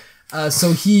 yeah.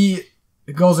 So he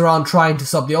goes around trying to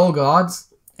stop the Old Gods,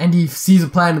 and he sees a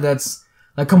planet that's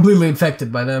like completely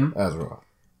infected by them. Azeroth.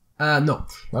 No.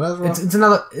 Not Azeroth?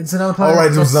 It's another planet.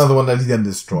 Alright, there's another one that he then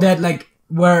destroyed. That like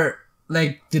where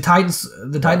like the Titan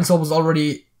Soul was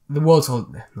already the World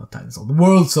Soul, not Titan Soul, the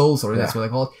World Soul. Sorry, that's what they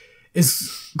call it.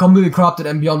 Is completely corrupted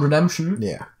and beyond redemption.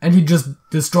 Yeah. And he just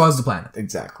destroys the planet.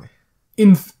 Exactly.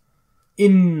 In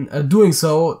doing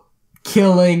so,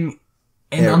 killing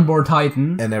an unborn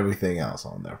Titan. And everything else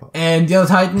on there. And the other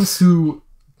Titans who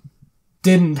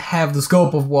didn't have the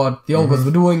scope of what the Old Gods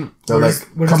were doing. They're like,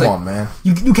 come on, man.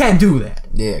 You can't do that.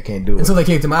 Yeah, can't do it. And so they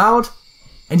kicked him out.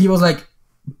 And he was like,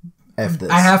 F this.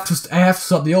 I have to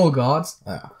stop the Old Gods.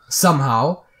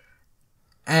 Somehow.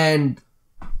 And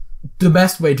the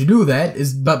best way to do that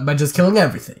is by just killing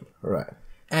everything. Right.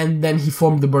 And then he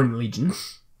formed the Burning Legion.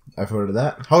 I've heard of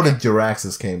that. How did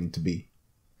Jaraxxus came to be?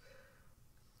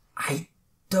 I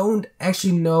don't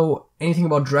actually know anything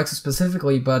about Jaraxxus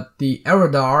specifically, but the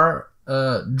Eredar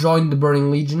joined the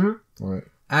Burning Legion. Right.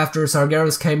 after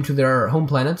Sargeras came to their home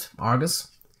planet, Argus.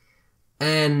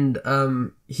 And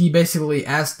he basically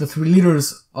asked the 3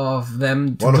 leaders of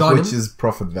them to join him. One of which is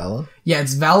Prophet Valen. Yeah,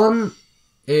 it's Valen,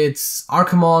 it's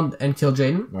Archimonde, and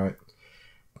Kil'jaeden. Right.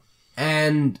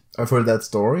 And I've heard that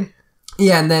story.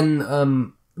 Yeah, and then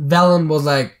Valen was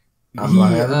like,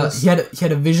 he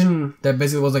had a vision that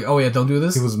basically was like, oh yeah, don't do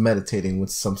this. He was meditating with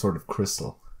some sort of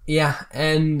crystal. Yeah,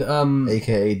 and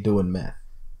AKA doing math.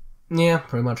 Yeah,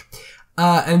 pretty much.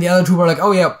 And the other 2 were like,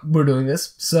 oh yeah, we're doing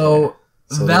this. So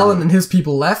Valen and his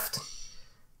people left,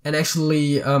 and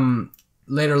actually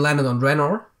later landed on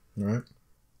Draenor. Right.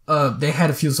 They had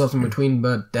a few stops in between,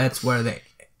 but that's where they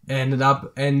ended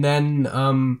up. And then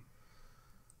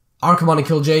Archimonde and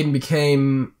Kil'jaeden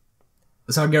became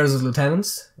Sargeras'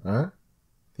 lieutenants. Alright.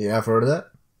 Yeah, I've heard of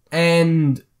that.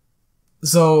 And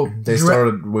so they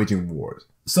started waging wars.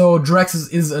 So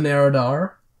Draxus is an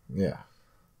Eredar. Yeah.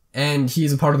 And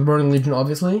he's a part of the Burning Legion,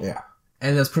 obviously. Yeah.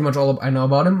 And that's pretty much all I know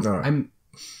about him. Right. I'm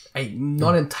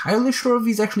not entirely sure if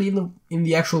he's actually in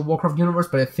the actual Warcraft universe,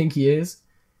 but I think he is.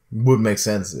 Would make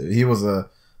sense. He was an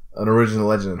original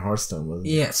legend in Hearthstone, wasn't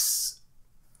he? Yes.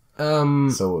 So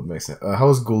it would make sense. How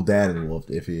is Gul'dan involved,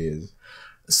 if he is?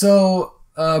 So,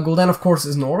 Gul'dan, of course,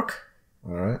 is an orc.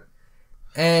 Alright.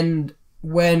 And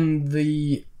when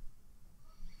the...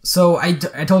 So, I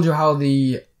told you how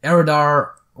the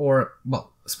Eredar, or,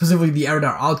 well, specifically the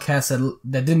Eredar outcasts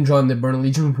that didn't join the Burning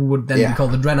Legion, who would then be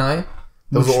called the Draenei,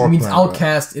 which means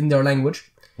outcast in their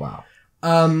language. Wow.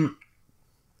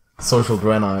 Social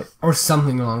Draenei. Or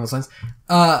something along those lines.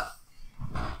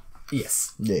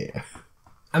 Yes. Yeah.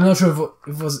 I'm not sure if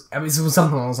it was... I mean, it was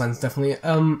something along those lines, definitely.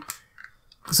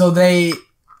 So they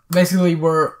basically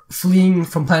were fleeing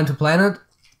from planet to planet,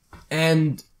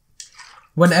 and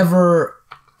whenever...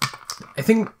 I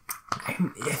think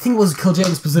it was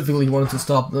Kil'jaeden specifically who wanted to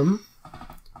stop them.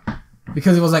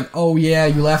 Because he was like, oh yeah,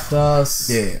 you left us.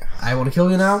 Yeah. I want to kill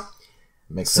you now.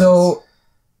 Makes sense. So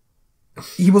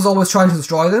he was always trying to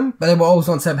destroy them, but they were always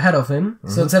one step ahead of him. Mm-hmm.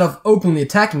 So instead of openly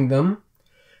attacking them,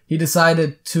 he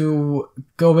decided to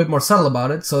go a bit more subtle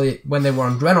about it. So when they were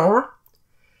on Draenor,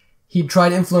 he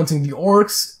tried influencing the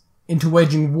orcs into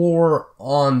waging war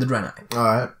on the Draenei.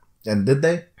 Alright. And did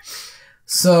they?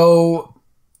 So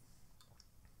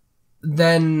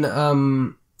then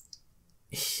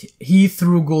he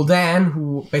threw Gul'dan,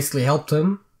 who basically helped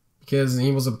him, because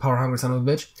he was a power-hungry son of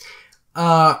a bitch.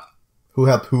 Who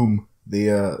helped whom?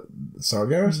 The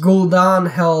Sargeras?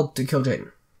 Gul'dan helped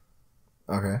Kil'jaeden.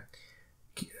 Okay.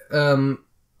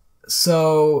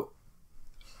 So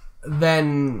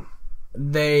then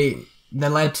that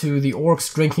led to the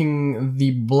orcs drinking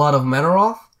the blood of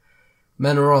Manoroth.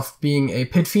 Manoroth being a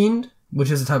pit fiend, which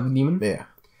is a type of demon. Yeah.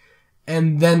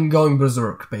 And then going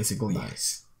berserk, basically.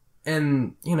 Nice.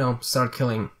 And, start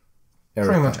killing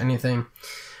pretty much anything.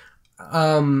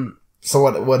 So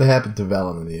what happened to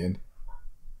Valen in the end?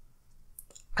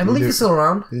 I believe he's still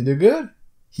around. Did he do good?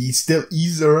 He still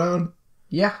is around?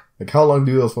 Yeah. Like, how long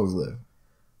do those folks live?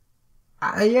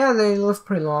 Yeah, they live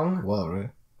pretty long. Wow,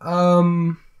 right?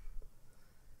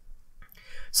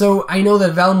 So I know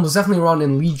that Valen was definitely around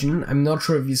in Legion. I'm not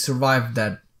sure if he survived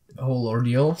that whole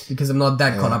ordeal, because I'm not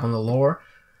that caught up on the lore.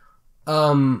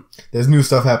 There's new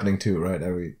stuff happening too, right?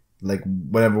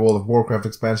 Whenever World of Warcraft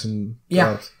expansion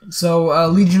drops. So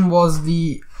Legion was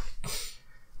the...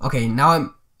 Okay, now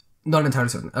I'm not entirely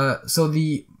certain. So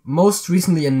the most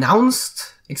recently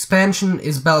announced expansion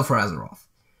is Battle for Azeroth.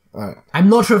 Alright. I'm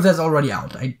not sure if that's already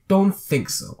out. I don't think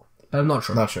so, but I'm not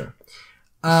sure. Not sure.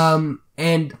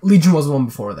 And Legion was the one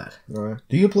before that. Alright.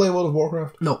 Do you play World of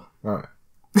Warcraft? No. Alright.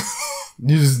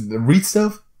 You just read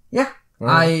stuff? Yeah.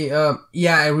 Right.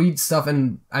 I read stuff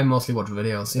and I mostly watch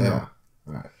videos, you know.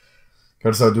 Alright.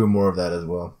 Gotta start doing more of that as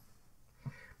well.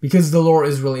 Because the lore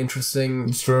is really interesting.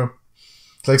 It's true.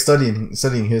 It's like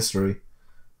studying history.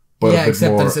 But yeah,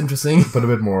 except that it's interesting. But a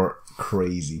bit more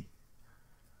crazy.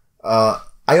 I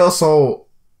also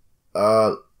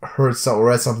read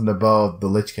something about the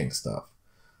Lich King stuff.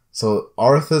 So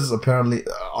Arthas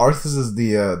is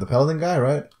the paladin guy,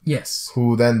 right? Yes.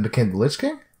 Who then became the Lich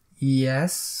King?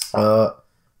 Yes.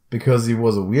 Because he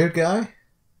was a weird guy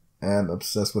and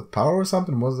obsessed with power or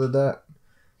something. Was it that?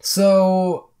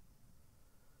 So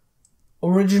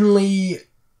originally,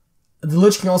 the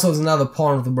Lich King also is another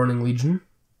pawn of the Burning Legion.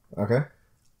 Okay.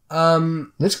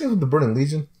 Lich King with the Burning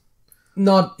Legion?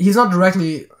 He's not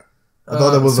directly I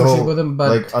thought that was the whole, with him, but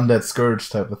like, Undead Scourge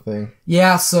type of thing.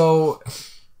 Yeah, so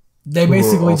they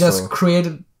basically just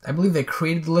created... I believe they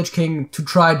created the Lich King to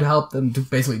try to help them to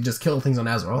basically just kill things on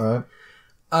Azeroth.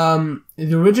 Alright.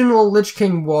 The original Lich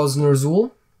King was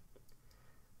Ner'zhul,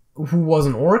 who was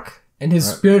an orc, and his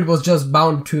spirit was just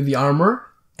bound to the armor,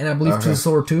 and I believe to the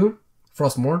sword too.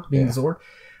 Frostmourne being the sword.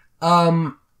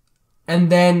 And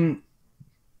then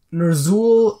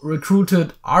Ner'zhul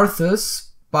recruited Arthas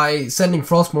by sending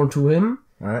Frostmourne to him.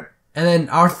 Alright. And then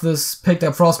Arthas picked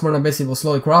up Frostmourne and basically was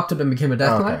slowly corrupted and became a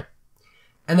Death Knight.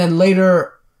 And then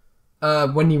later,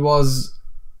 when he was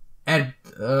at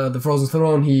the Frozen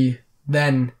Throne, he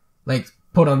then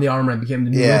put on the armor and became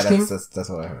the new Lich King. That's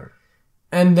what I heard.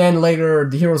 And then later,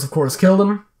 the heroes, of course, killed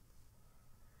him.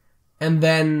 And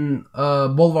then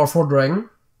Bolvar Fordragon,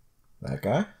 that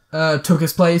guy, took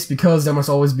his place because there must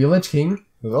always be a Lich King.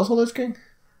 There's also Lich King?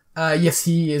 Yes,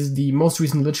 he is the most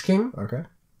recent Lich King. Okay.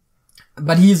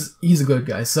 But he's a good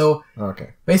guy. So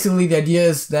basically the idea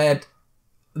is that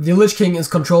the Lich King is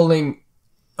controlling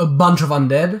a bunch of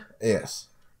undead. Yes.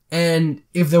 And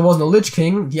if there wasn't a Lich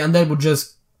King, the undead would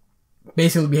just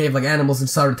basically behave like animals and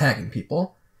start attacking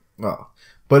people. Oh.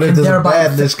 But if there's a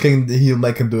bad Lich King, he'll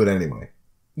make him do it anyway.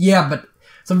 Yeah, but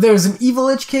so if there's an evil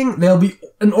Lich King, there'll be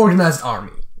an organized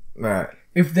army. Right.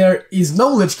 If there is no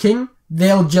Lich King,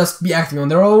 they'll just be acting on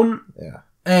their own. Yeah.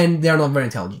 And they're not very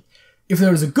intelligent. If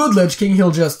there's a good Lich King,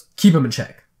 he'll just keep him in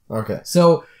check. Okay.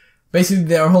 So basically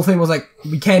their whole thing was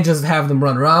we can't just have them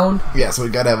run around. Yeah, so we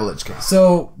gotta have a Lich King.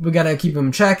 So we gotta keep him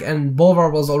in check, and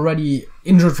Bolvar was already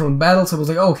injured from battle, so it was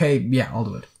okay, yeah, I'll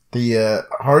do it. The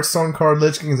Hearthstone card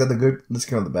Lich King, is that the good Lich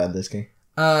King or the bad Lich King?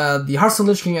 The Hearthstone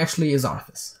Lich King actually is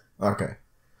Arthas. Okay.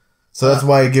 So that's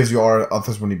why it gives you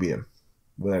Arthas when you beat him.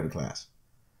 With every class.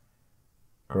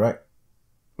 Correct?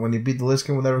 When you beat the Lich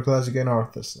King with every class, you gain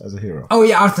Arthas as a hero. Oh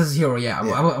yeah, Arthas is a hero, yeah.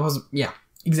 Yeah,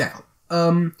 exactly.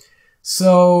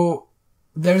 So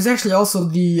there's actually also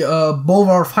the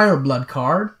Bolvar Fireblood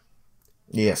card.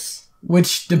 Yes.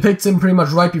 Which depicts him pretty much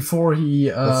right before he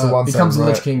becomes a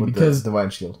Lich King, because the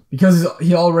Divine Shield. Because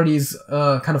he already is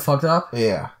kind of fucked up.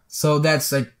 Yeah. So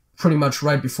that's pretty much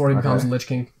right before he becomes a Lich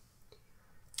King.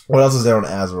 What else is there on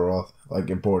Azeroth?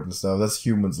 Important stuff. That's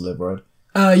humans live, right?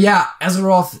 Yeah,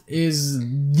 Azeroth is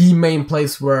the main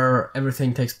place where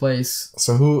everything takes place.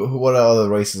 So what other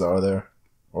races are there?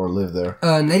 Or live there?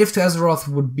 Native to Azeroth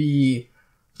would be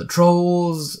the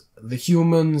trolls, the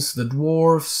humans, the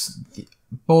dwarves,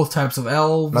 both types of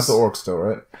elves. Not the orcs though,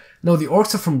 right? No, the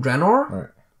orcs are from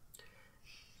Draenor.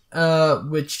 Right.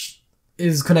 Which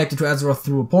is connected to Azeroth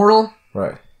through a portal.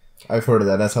 Right. I've heard of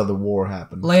that. That's how the war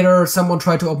happened. Later, someone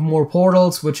tried to open more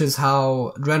portals, which is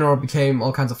how Draenor became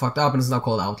all kinds of fucked up, and is now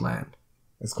called Outland.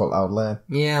 It's called Outland?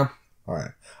 Yeah.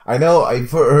 Alright. I know, I've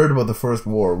heard about the first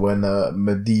war, when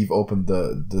Medivh opened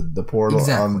the portal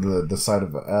on the side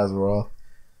of Azeroth.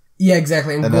 Yeah,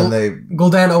 exactly. And then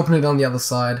Gul'dan opened it on the other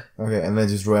side. Okay, and then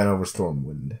just ran over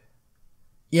Stormwind.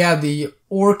 Yeah, the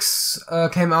orcs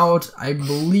came out. I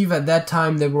believe at that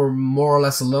time they were more or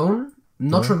less alone.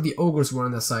 Not sure if the ogres were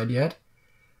on their side yet.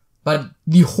 But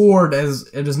the Horde, as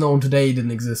it is known today,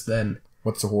 didn't exist then.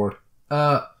 What's the Horde?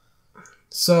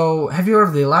 So, have you heard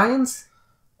of the Alliance?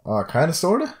 Kinda,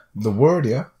 sorta. The word,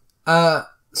 yeah.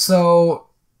 So,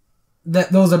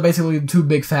 those are basically the two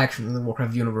big factions in the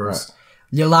Warcraft universe. Right.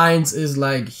 The Alliance is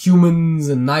humans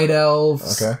and night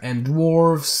elves and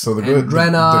dwarves and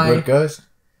Draenei. The good guys?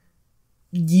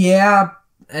 Yeah,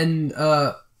 and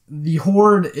the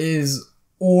Horde is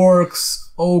orcs,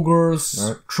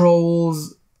 ogres,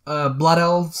 trolls, blood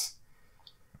elves.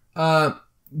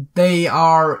 They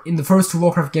are, in the first two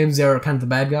Warcraft games, they are kind of the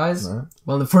bad guys. Right.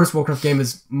 Well, the first Warcraft game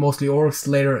is mostly orcs.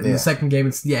 Later, in the second game,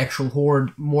 it's the actual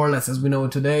Horde, more or less as we know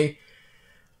it today.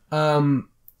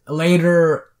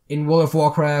 Later, in World of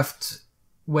Warcraft,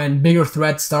 when bigger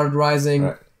threats started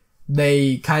rising,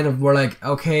 they kind of were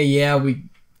okay, yeah, we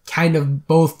kind of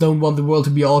both don't want the world to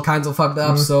be all kinds of fucked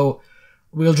up, so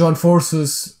we'll join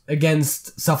forces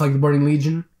against stuff like the Burning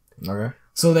Legion. Okay.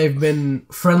 So they've been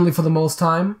friendly for the most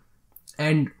time.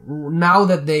 And now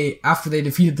that after they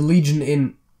defeated the Legion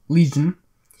in Legion,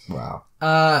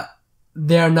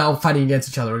 they're now fighting against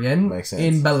each other again. Makes sense.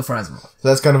 In Battle for Azeroth. So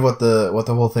that's kind of what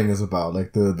the whole thing is about.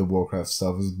 The Warcraft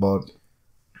stuff is about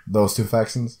those two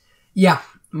factions. Yeah,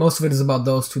 most of it is about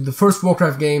those two. The first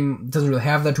Warcraft game doesn't really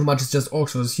have that too much. It's just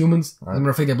orcs versus humans. As a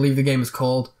matter of fact, I believe the game is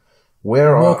called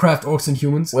Warcraft Orcs and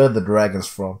Humans. Where are the dragons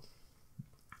from?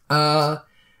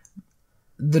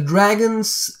 The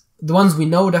dragons, the ones we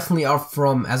know, definitely are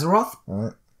from Azeroth.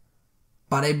 Alright.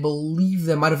 But I believe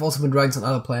there might have also been dragons on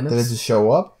other planets. Did they just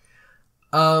show up?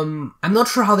 I'm not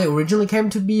sure how they originally came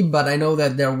to be, but I know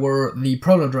that there were the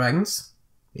proto-dragons.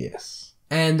 Yes.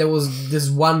 And there was this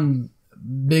one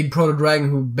big proto-dragon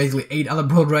who basically ate other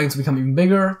proto-dragons to become even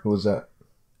bigger. Who was that?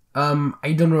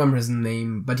 I don't remember his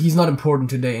name, but he's not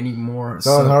important today anymore.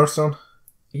 Not in Hearthstone?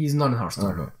 He's not in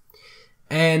Hearthstone. Okay.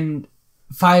 And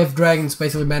 5 dragons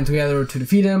basically band together to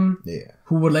defeat him. Yeah.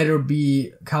 Who would later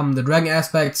become the dragon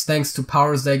aspects thanks to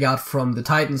powers they got from the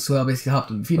Titans who basically helped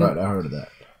them defeat him. Right, I heard of that.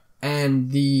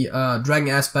 And the dragon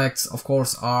aspects, of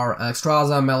course, are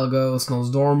Alexstrasza, Malygos,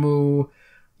 Nosdormu,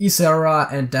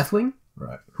 Ysera, and Deathwing.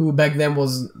 Right. Who back then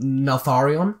was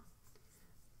Neltharion.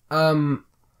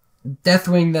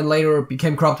 Deathwing then later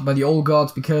became corrupted by the old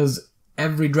gods because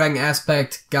every dragon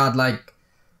aspect got like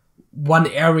one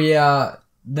area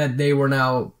that they were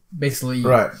now basically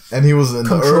right, and he was in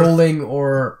controlling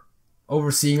or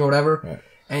overseeing or whatever. Right.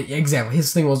 And exactly,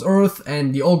 his thing was Earth,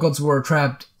 and the old gods were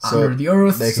trapped under the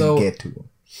Earth. They can get to him.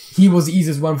 He was the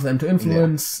easiest one for them to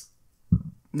influence. Yeah.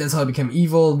 That's how he became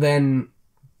evil. Then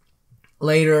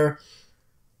later,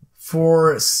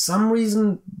 for some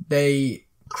reason, they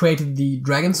created the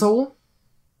Dragon Soul,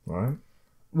 right?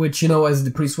 Which as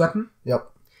the priest weapon. Yep.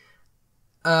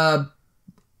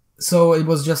 So it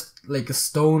was just like a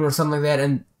stone or something like that,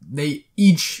 and they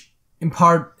each put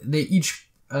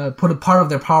a part of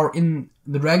their power in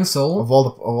the Dragon Soul. Of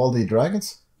all the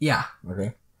dragons? Yeah.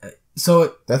 Okay.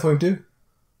 So Deathwing too?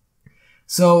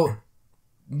 So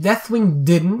Deathwing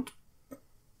didn't,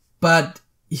 but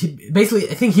basically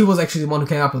I think he was actually the one who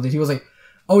came up with it. He was like,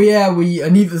 oh yeah, we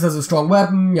need this as a strong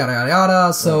weapon, yada yada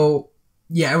yada. So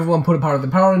yeah, everyone put a part of the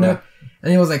power in it.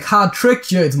 And he was like, ha,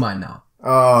 tricked you, it's mine now.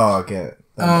 Oh, okay.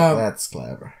 That's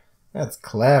clever. That's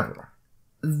clever.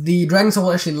 The Dragon Soul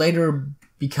will actually later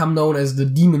become known as the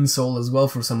Demon Soul as well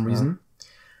for some reason.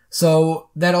 So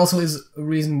that also is a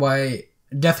reason why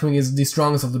Deathwing is the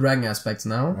strongest of the dragon aspects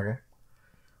now. Okay.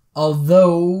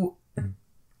 Although,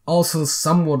 also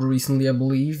somewhat recently, I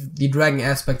believe, the dragon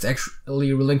aspects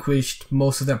actually relinquished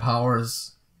most of their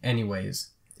powers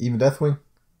anyways. Even Deathwing?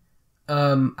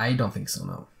 I don't think so,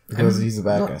 no. Because he's a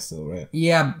bad guy still, right?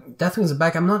 Yeah, Deathwing's a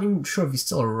bad guy. I'm not even sure if he's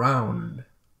still around.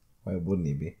 Why wouldn't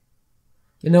he be?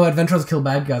 Adventurers kill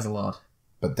bad guys a lot.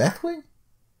 But Deathwing?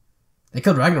 They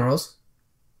killed Ragnaros.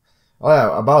 Oh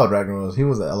yeah, about Ragnaros. He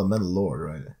was the elemental lord,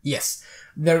 right? Yes.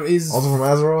 There is... Also from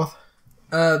Azeroth?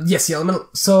 Yes, the elemental...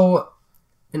 So,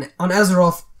 on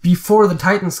Azeroth, before the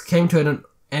Titans came to it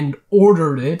and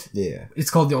ordered it... Yeah.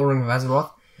 It's called the Ordering of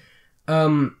Azeroth.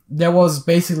 There was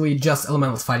basically just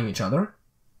elementals fighting each other.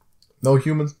 No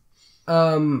humans?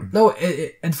 No,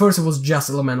 at first it was just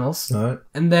elementals. Alright.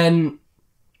 And then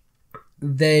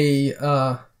they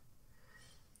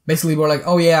basically were like,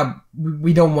 oh yeah,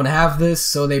 we don't want to have this,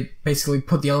 so they basically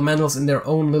put the elementals in their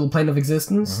own little plane of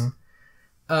existence,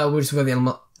 which is where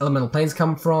the elemental planes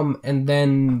come from, and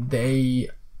then they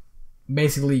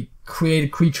basically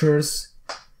created creatures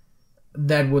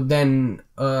that would then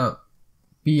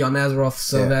be on Azeroth,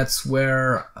 so that's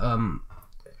where a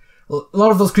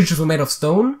lot of those creatures were made of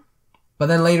stone, but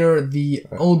then later the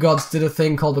old gods did a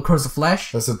thing called the Curse of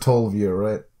Flesh. That's a 12-year,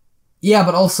 right? Yeah,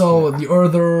 but also the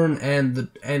Earthern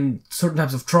and certain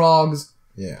types of Trogs.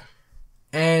 Yeah.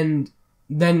 And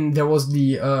then there was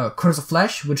the Curse of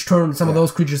Flesh, which turned some of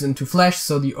those creatures into flesh,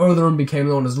 so the Earthern became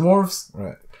known as dwarves.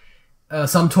 Right.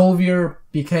 Some 12-year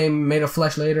became made of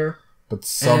flesh later. But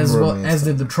some as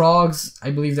did the Trogs.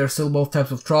 I believe there's still both types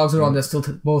of Trogs around. There's still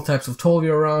both types of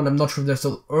 12-year around. I'm not sure if there's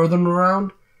still Earthen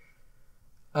around.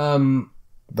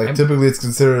 Typically it's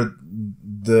considered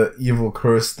the evil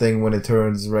curse thing when it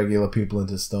turns regular people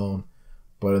into stone.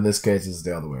 But in this case, it's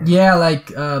the other way around. Yeah, like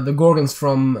the Gorgons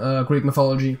from Greek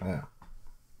mythology. Yeah.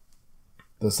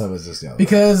 This time it's just the other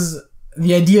Because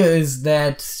the idea is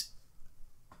that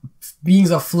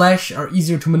beings of flesh are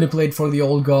easier to manipulate for the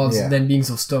old gods than beings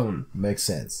of stone. Makes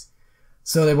sense.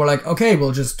 So they were like, okay,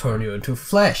 we'll just turn you into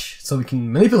flesh so we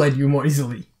can manipulate you more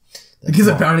easily. Because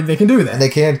apparently they can do that. And they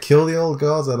can't kill the old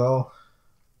gods at all?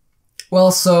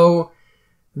 Well, so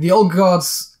the old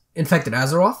gods infected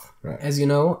Azeroth, right, as you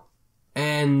know,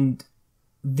 and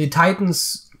the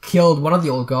Titans killed one of the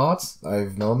old gods.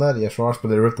 I've known that, yes, Ross, but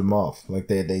they ripped them off. Like,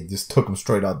 they just took them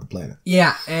straight out the planet.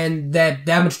 Yeah, and that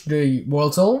damaged the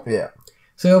world soul. Yeah.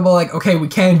 So they were like, okay, we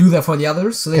can't do that for the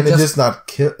others. So Can it just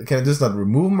not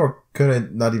remove them, or can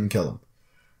it not even kill them?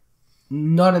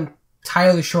 Not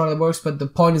entirely sure how that works, but the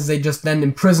point is they just then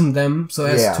imprisoned them so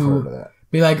as to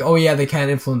be like, oh yeah, they can't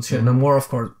influence shit no more, of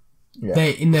course. Yeah.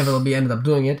 They inevitably ended up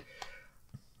doing it.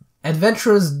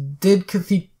 Adventurers did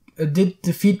defeat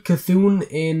Cthulhu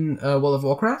in World of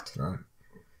Warcraft. Right.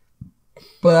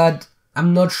 But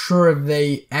I'm not sure if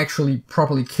they actually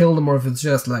properly killed him or if it's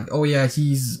just like, oh yeah,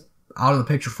 he's out of the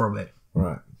picture for a bit.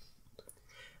 Right.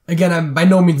 Again, I'm by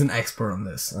no means an expert on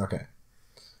this. Okay.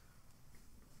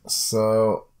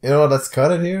 So, let's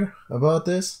cut it here about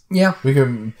this. Yeah. We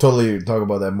can totally talk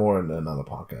about that more in another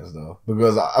podcast, though.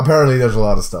 Because apparently there's a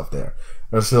lot of stuff there.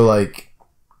 There's still,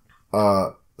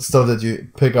 stuff that you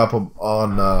pick up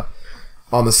on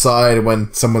the side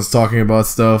when someone's talking about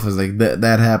stuff is like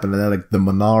that happened, and that like the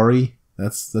Minari.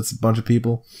 That's a bunch of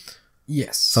people.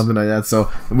 Yes, something like that.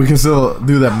 So we can still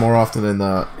do that more often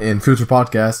in future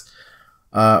podcasts.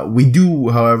 We do,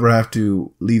 however, have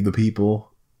to leave the people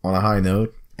on a high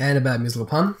note and a bad musical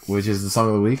pun, which is the song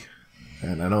of the week.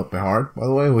 And I know it by heart, by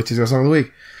the way. Which is your song of the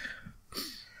week?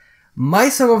 My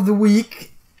song of the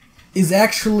week is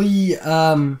actually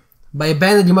by a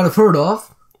band that you might have heard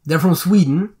of. They're from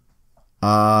Sweden.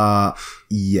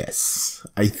 Yes.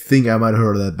 I think I might have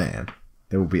heard of that band.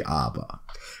 That would be ABBA.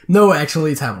 No,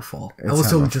 actually, it's Hammerfall. I was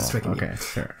still just tricking you. Okay,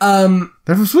 sure.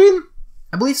 They're from Sweden?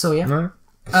 I believe so, yeah.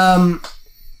 Right.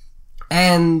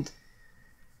 And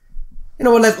you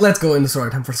know what? Let's go into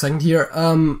story time for a second here.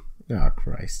 Oh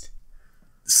Christ.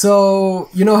 So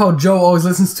you know how Joe always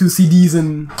listens to CDs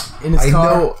in his car?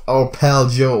 I know our pal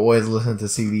Joe always listens to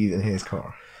CDs in his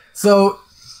car. So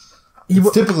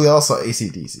it's typically also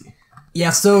AC/DC. Yeah,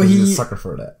 so he's a sucker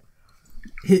for that.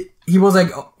 He was like,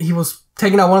 he was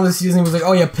taking out one of the CDs and he was like,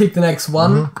 oh yeah, pick the next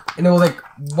one. And it was like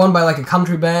one by like a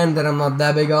country band that I'm not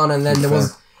that big on, and then it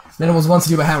was one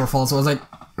CD by Hammerfall. So I was like,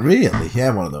 really? He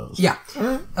had one of those? Yeah.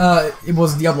 It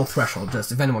was Diablo Threshold,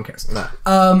 just if anyone cares. Nah.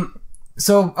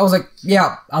 So I was like,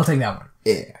 yeah, I'll take that one.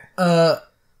 Yeah.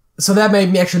 So that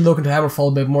made me actually look into Hammerfall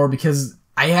a bit more, because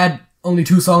I had only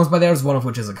 2 songs by theirs, one of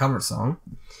which is a cover song.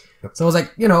 Yep. So I was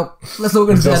like, you know, let's look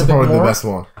into that a bit more. That's probably the best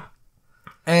one.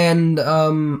 And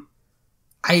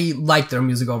I liked their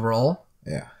music overall.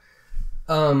 Yeah.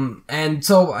 And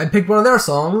so I picked one of their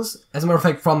songs, as a matter of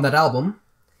fact, from that album,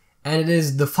 and it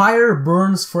is "The Fire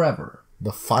Burns Forever."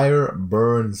 The Fire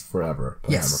Burns Forever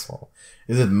by Hammerfall.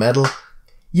 Is it metal?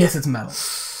 Yes, it's metal.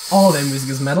 All their music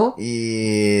is metal.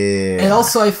 Yeah. And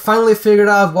also, I finally figured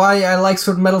out why I like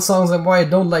certain metal songs and why I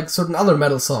don't like certain other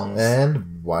metal songs.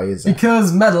 And why is that?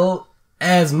 Because metal,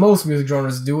 as most music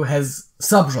genres do, has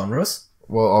subgenres.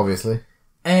 Well, obviously.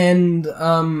 And,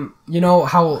 you know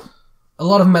how a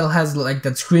lot of metal has like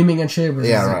that screaming and shit.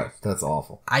 Yeah, right. Like, that's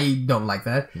awful. I don't like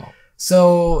that. No.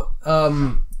 So,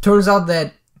 turns out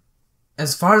that,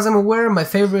 as far as I'm aware, my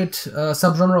favorite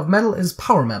subgenre of metal is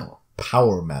power metal.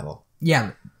 Power metal?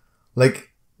 Yeah. Like,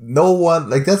 no one...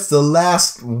 Like, that's the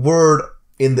last word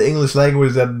in the English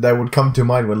language that would come to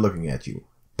mind when looking at you.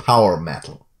 Power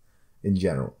metal. In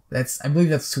general. I believe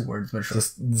that's 2 words, but sure.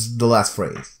 Just the last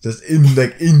phrase. Just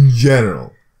in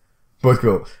general. But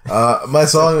cool. My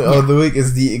song of the week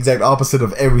is the exact opposite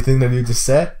of everything that you just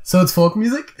said. So it's folk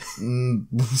music?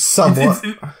 Somewhat.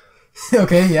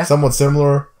 Okay, yeah. Somewhat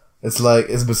similar. It's like,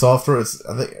 it's a bit softer. I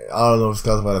don't know if it's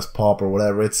classified as pop or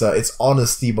whatever. It's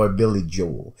Honesty by Billy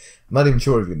Joel. I'm not even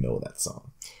sure if you know that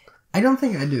song. I don't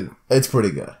think I do. It's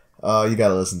pretty good. You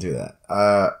gotta listen to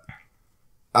that.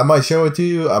 I might show it to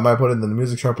you. I might put it in the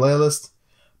Music Chart playlist.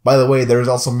 By the way, there's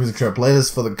also a Music Chart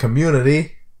playlist for the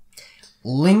community.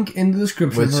 Link in the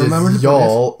description. Which is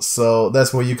y'all. So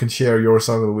that's where you can share your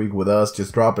song of the week with us.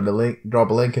 Just drop a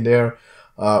link in there.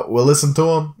 We'll listen to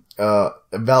them.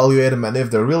 Evaluate them, and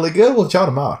if they're really good, we'll shout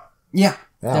them out. Yeah,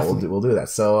 we'll do that.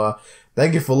 So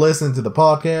thank you for listening to the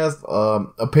podcast.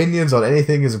 Opinions on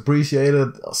anything is appreciated.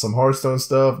 Some Hearthstone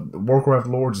stuff, Warcraft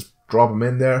lore, just drop them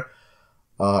in there.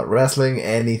 Wrestling,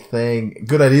 anything,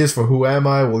 good ideas for Who Am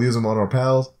I, we'll use them on our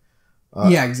pals.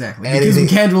 Yeah, exactly. Because we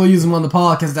can't really use them on the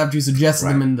podcast after you suggested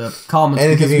them in the comments,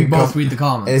 because we both read the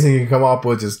comments. Anything you can come up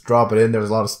with, just drop it in. There's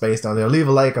a lot of space down there. Leave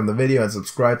a like on the video and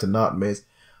subscribe to not miss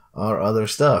our other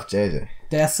stuff, JJ.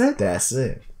 That's it? That's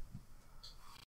it.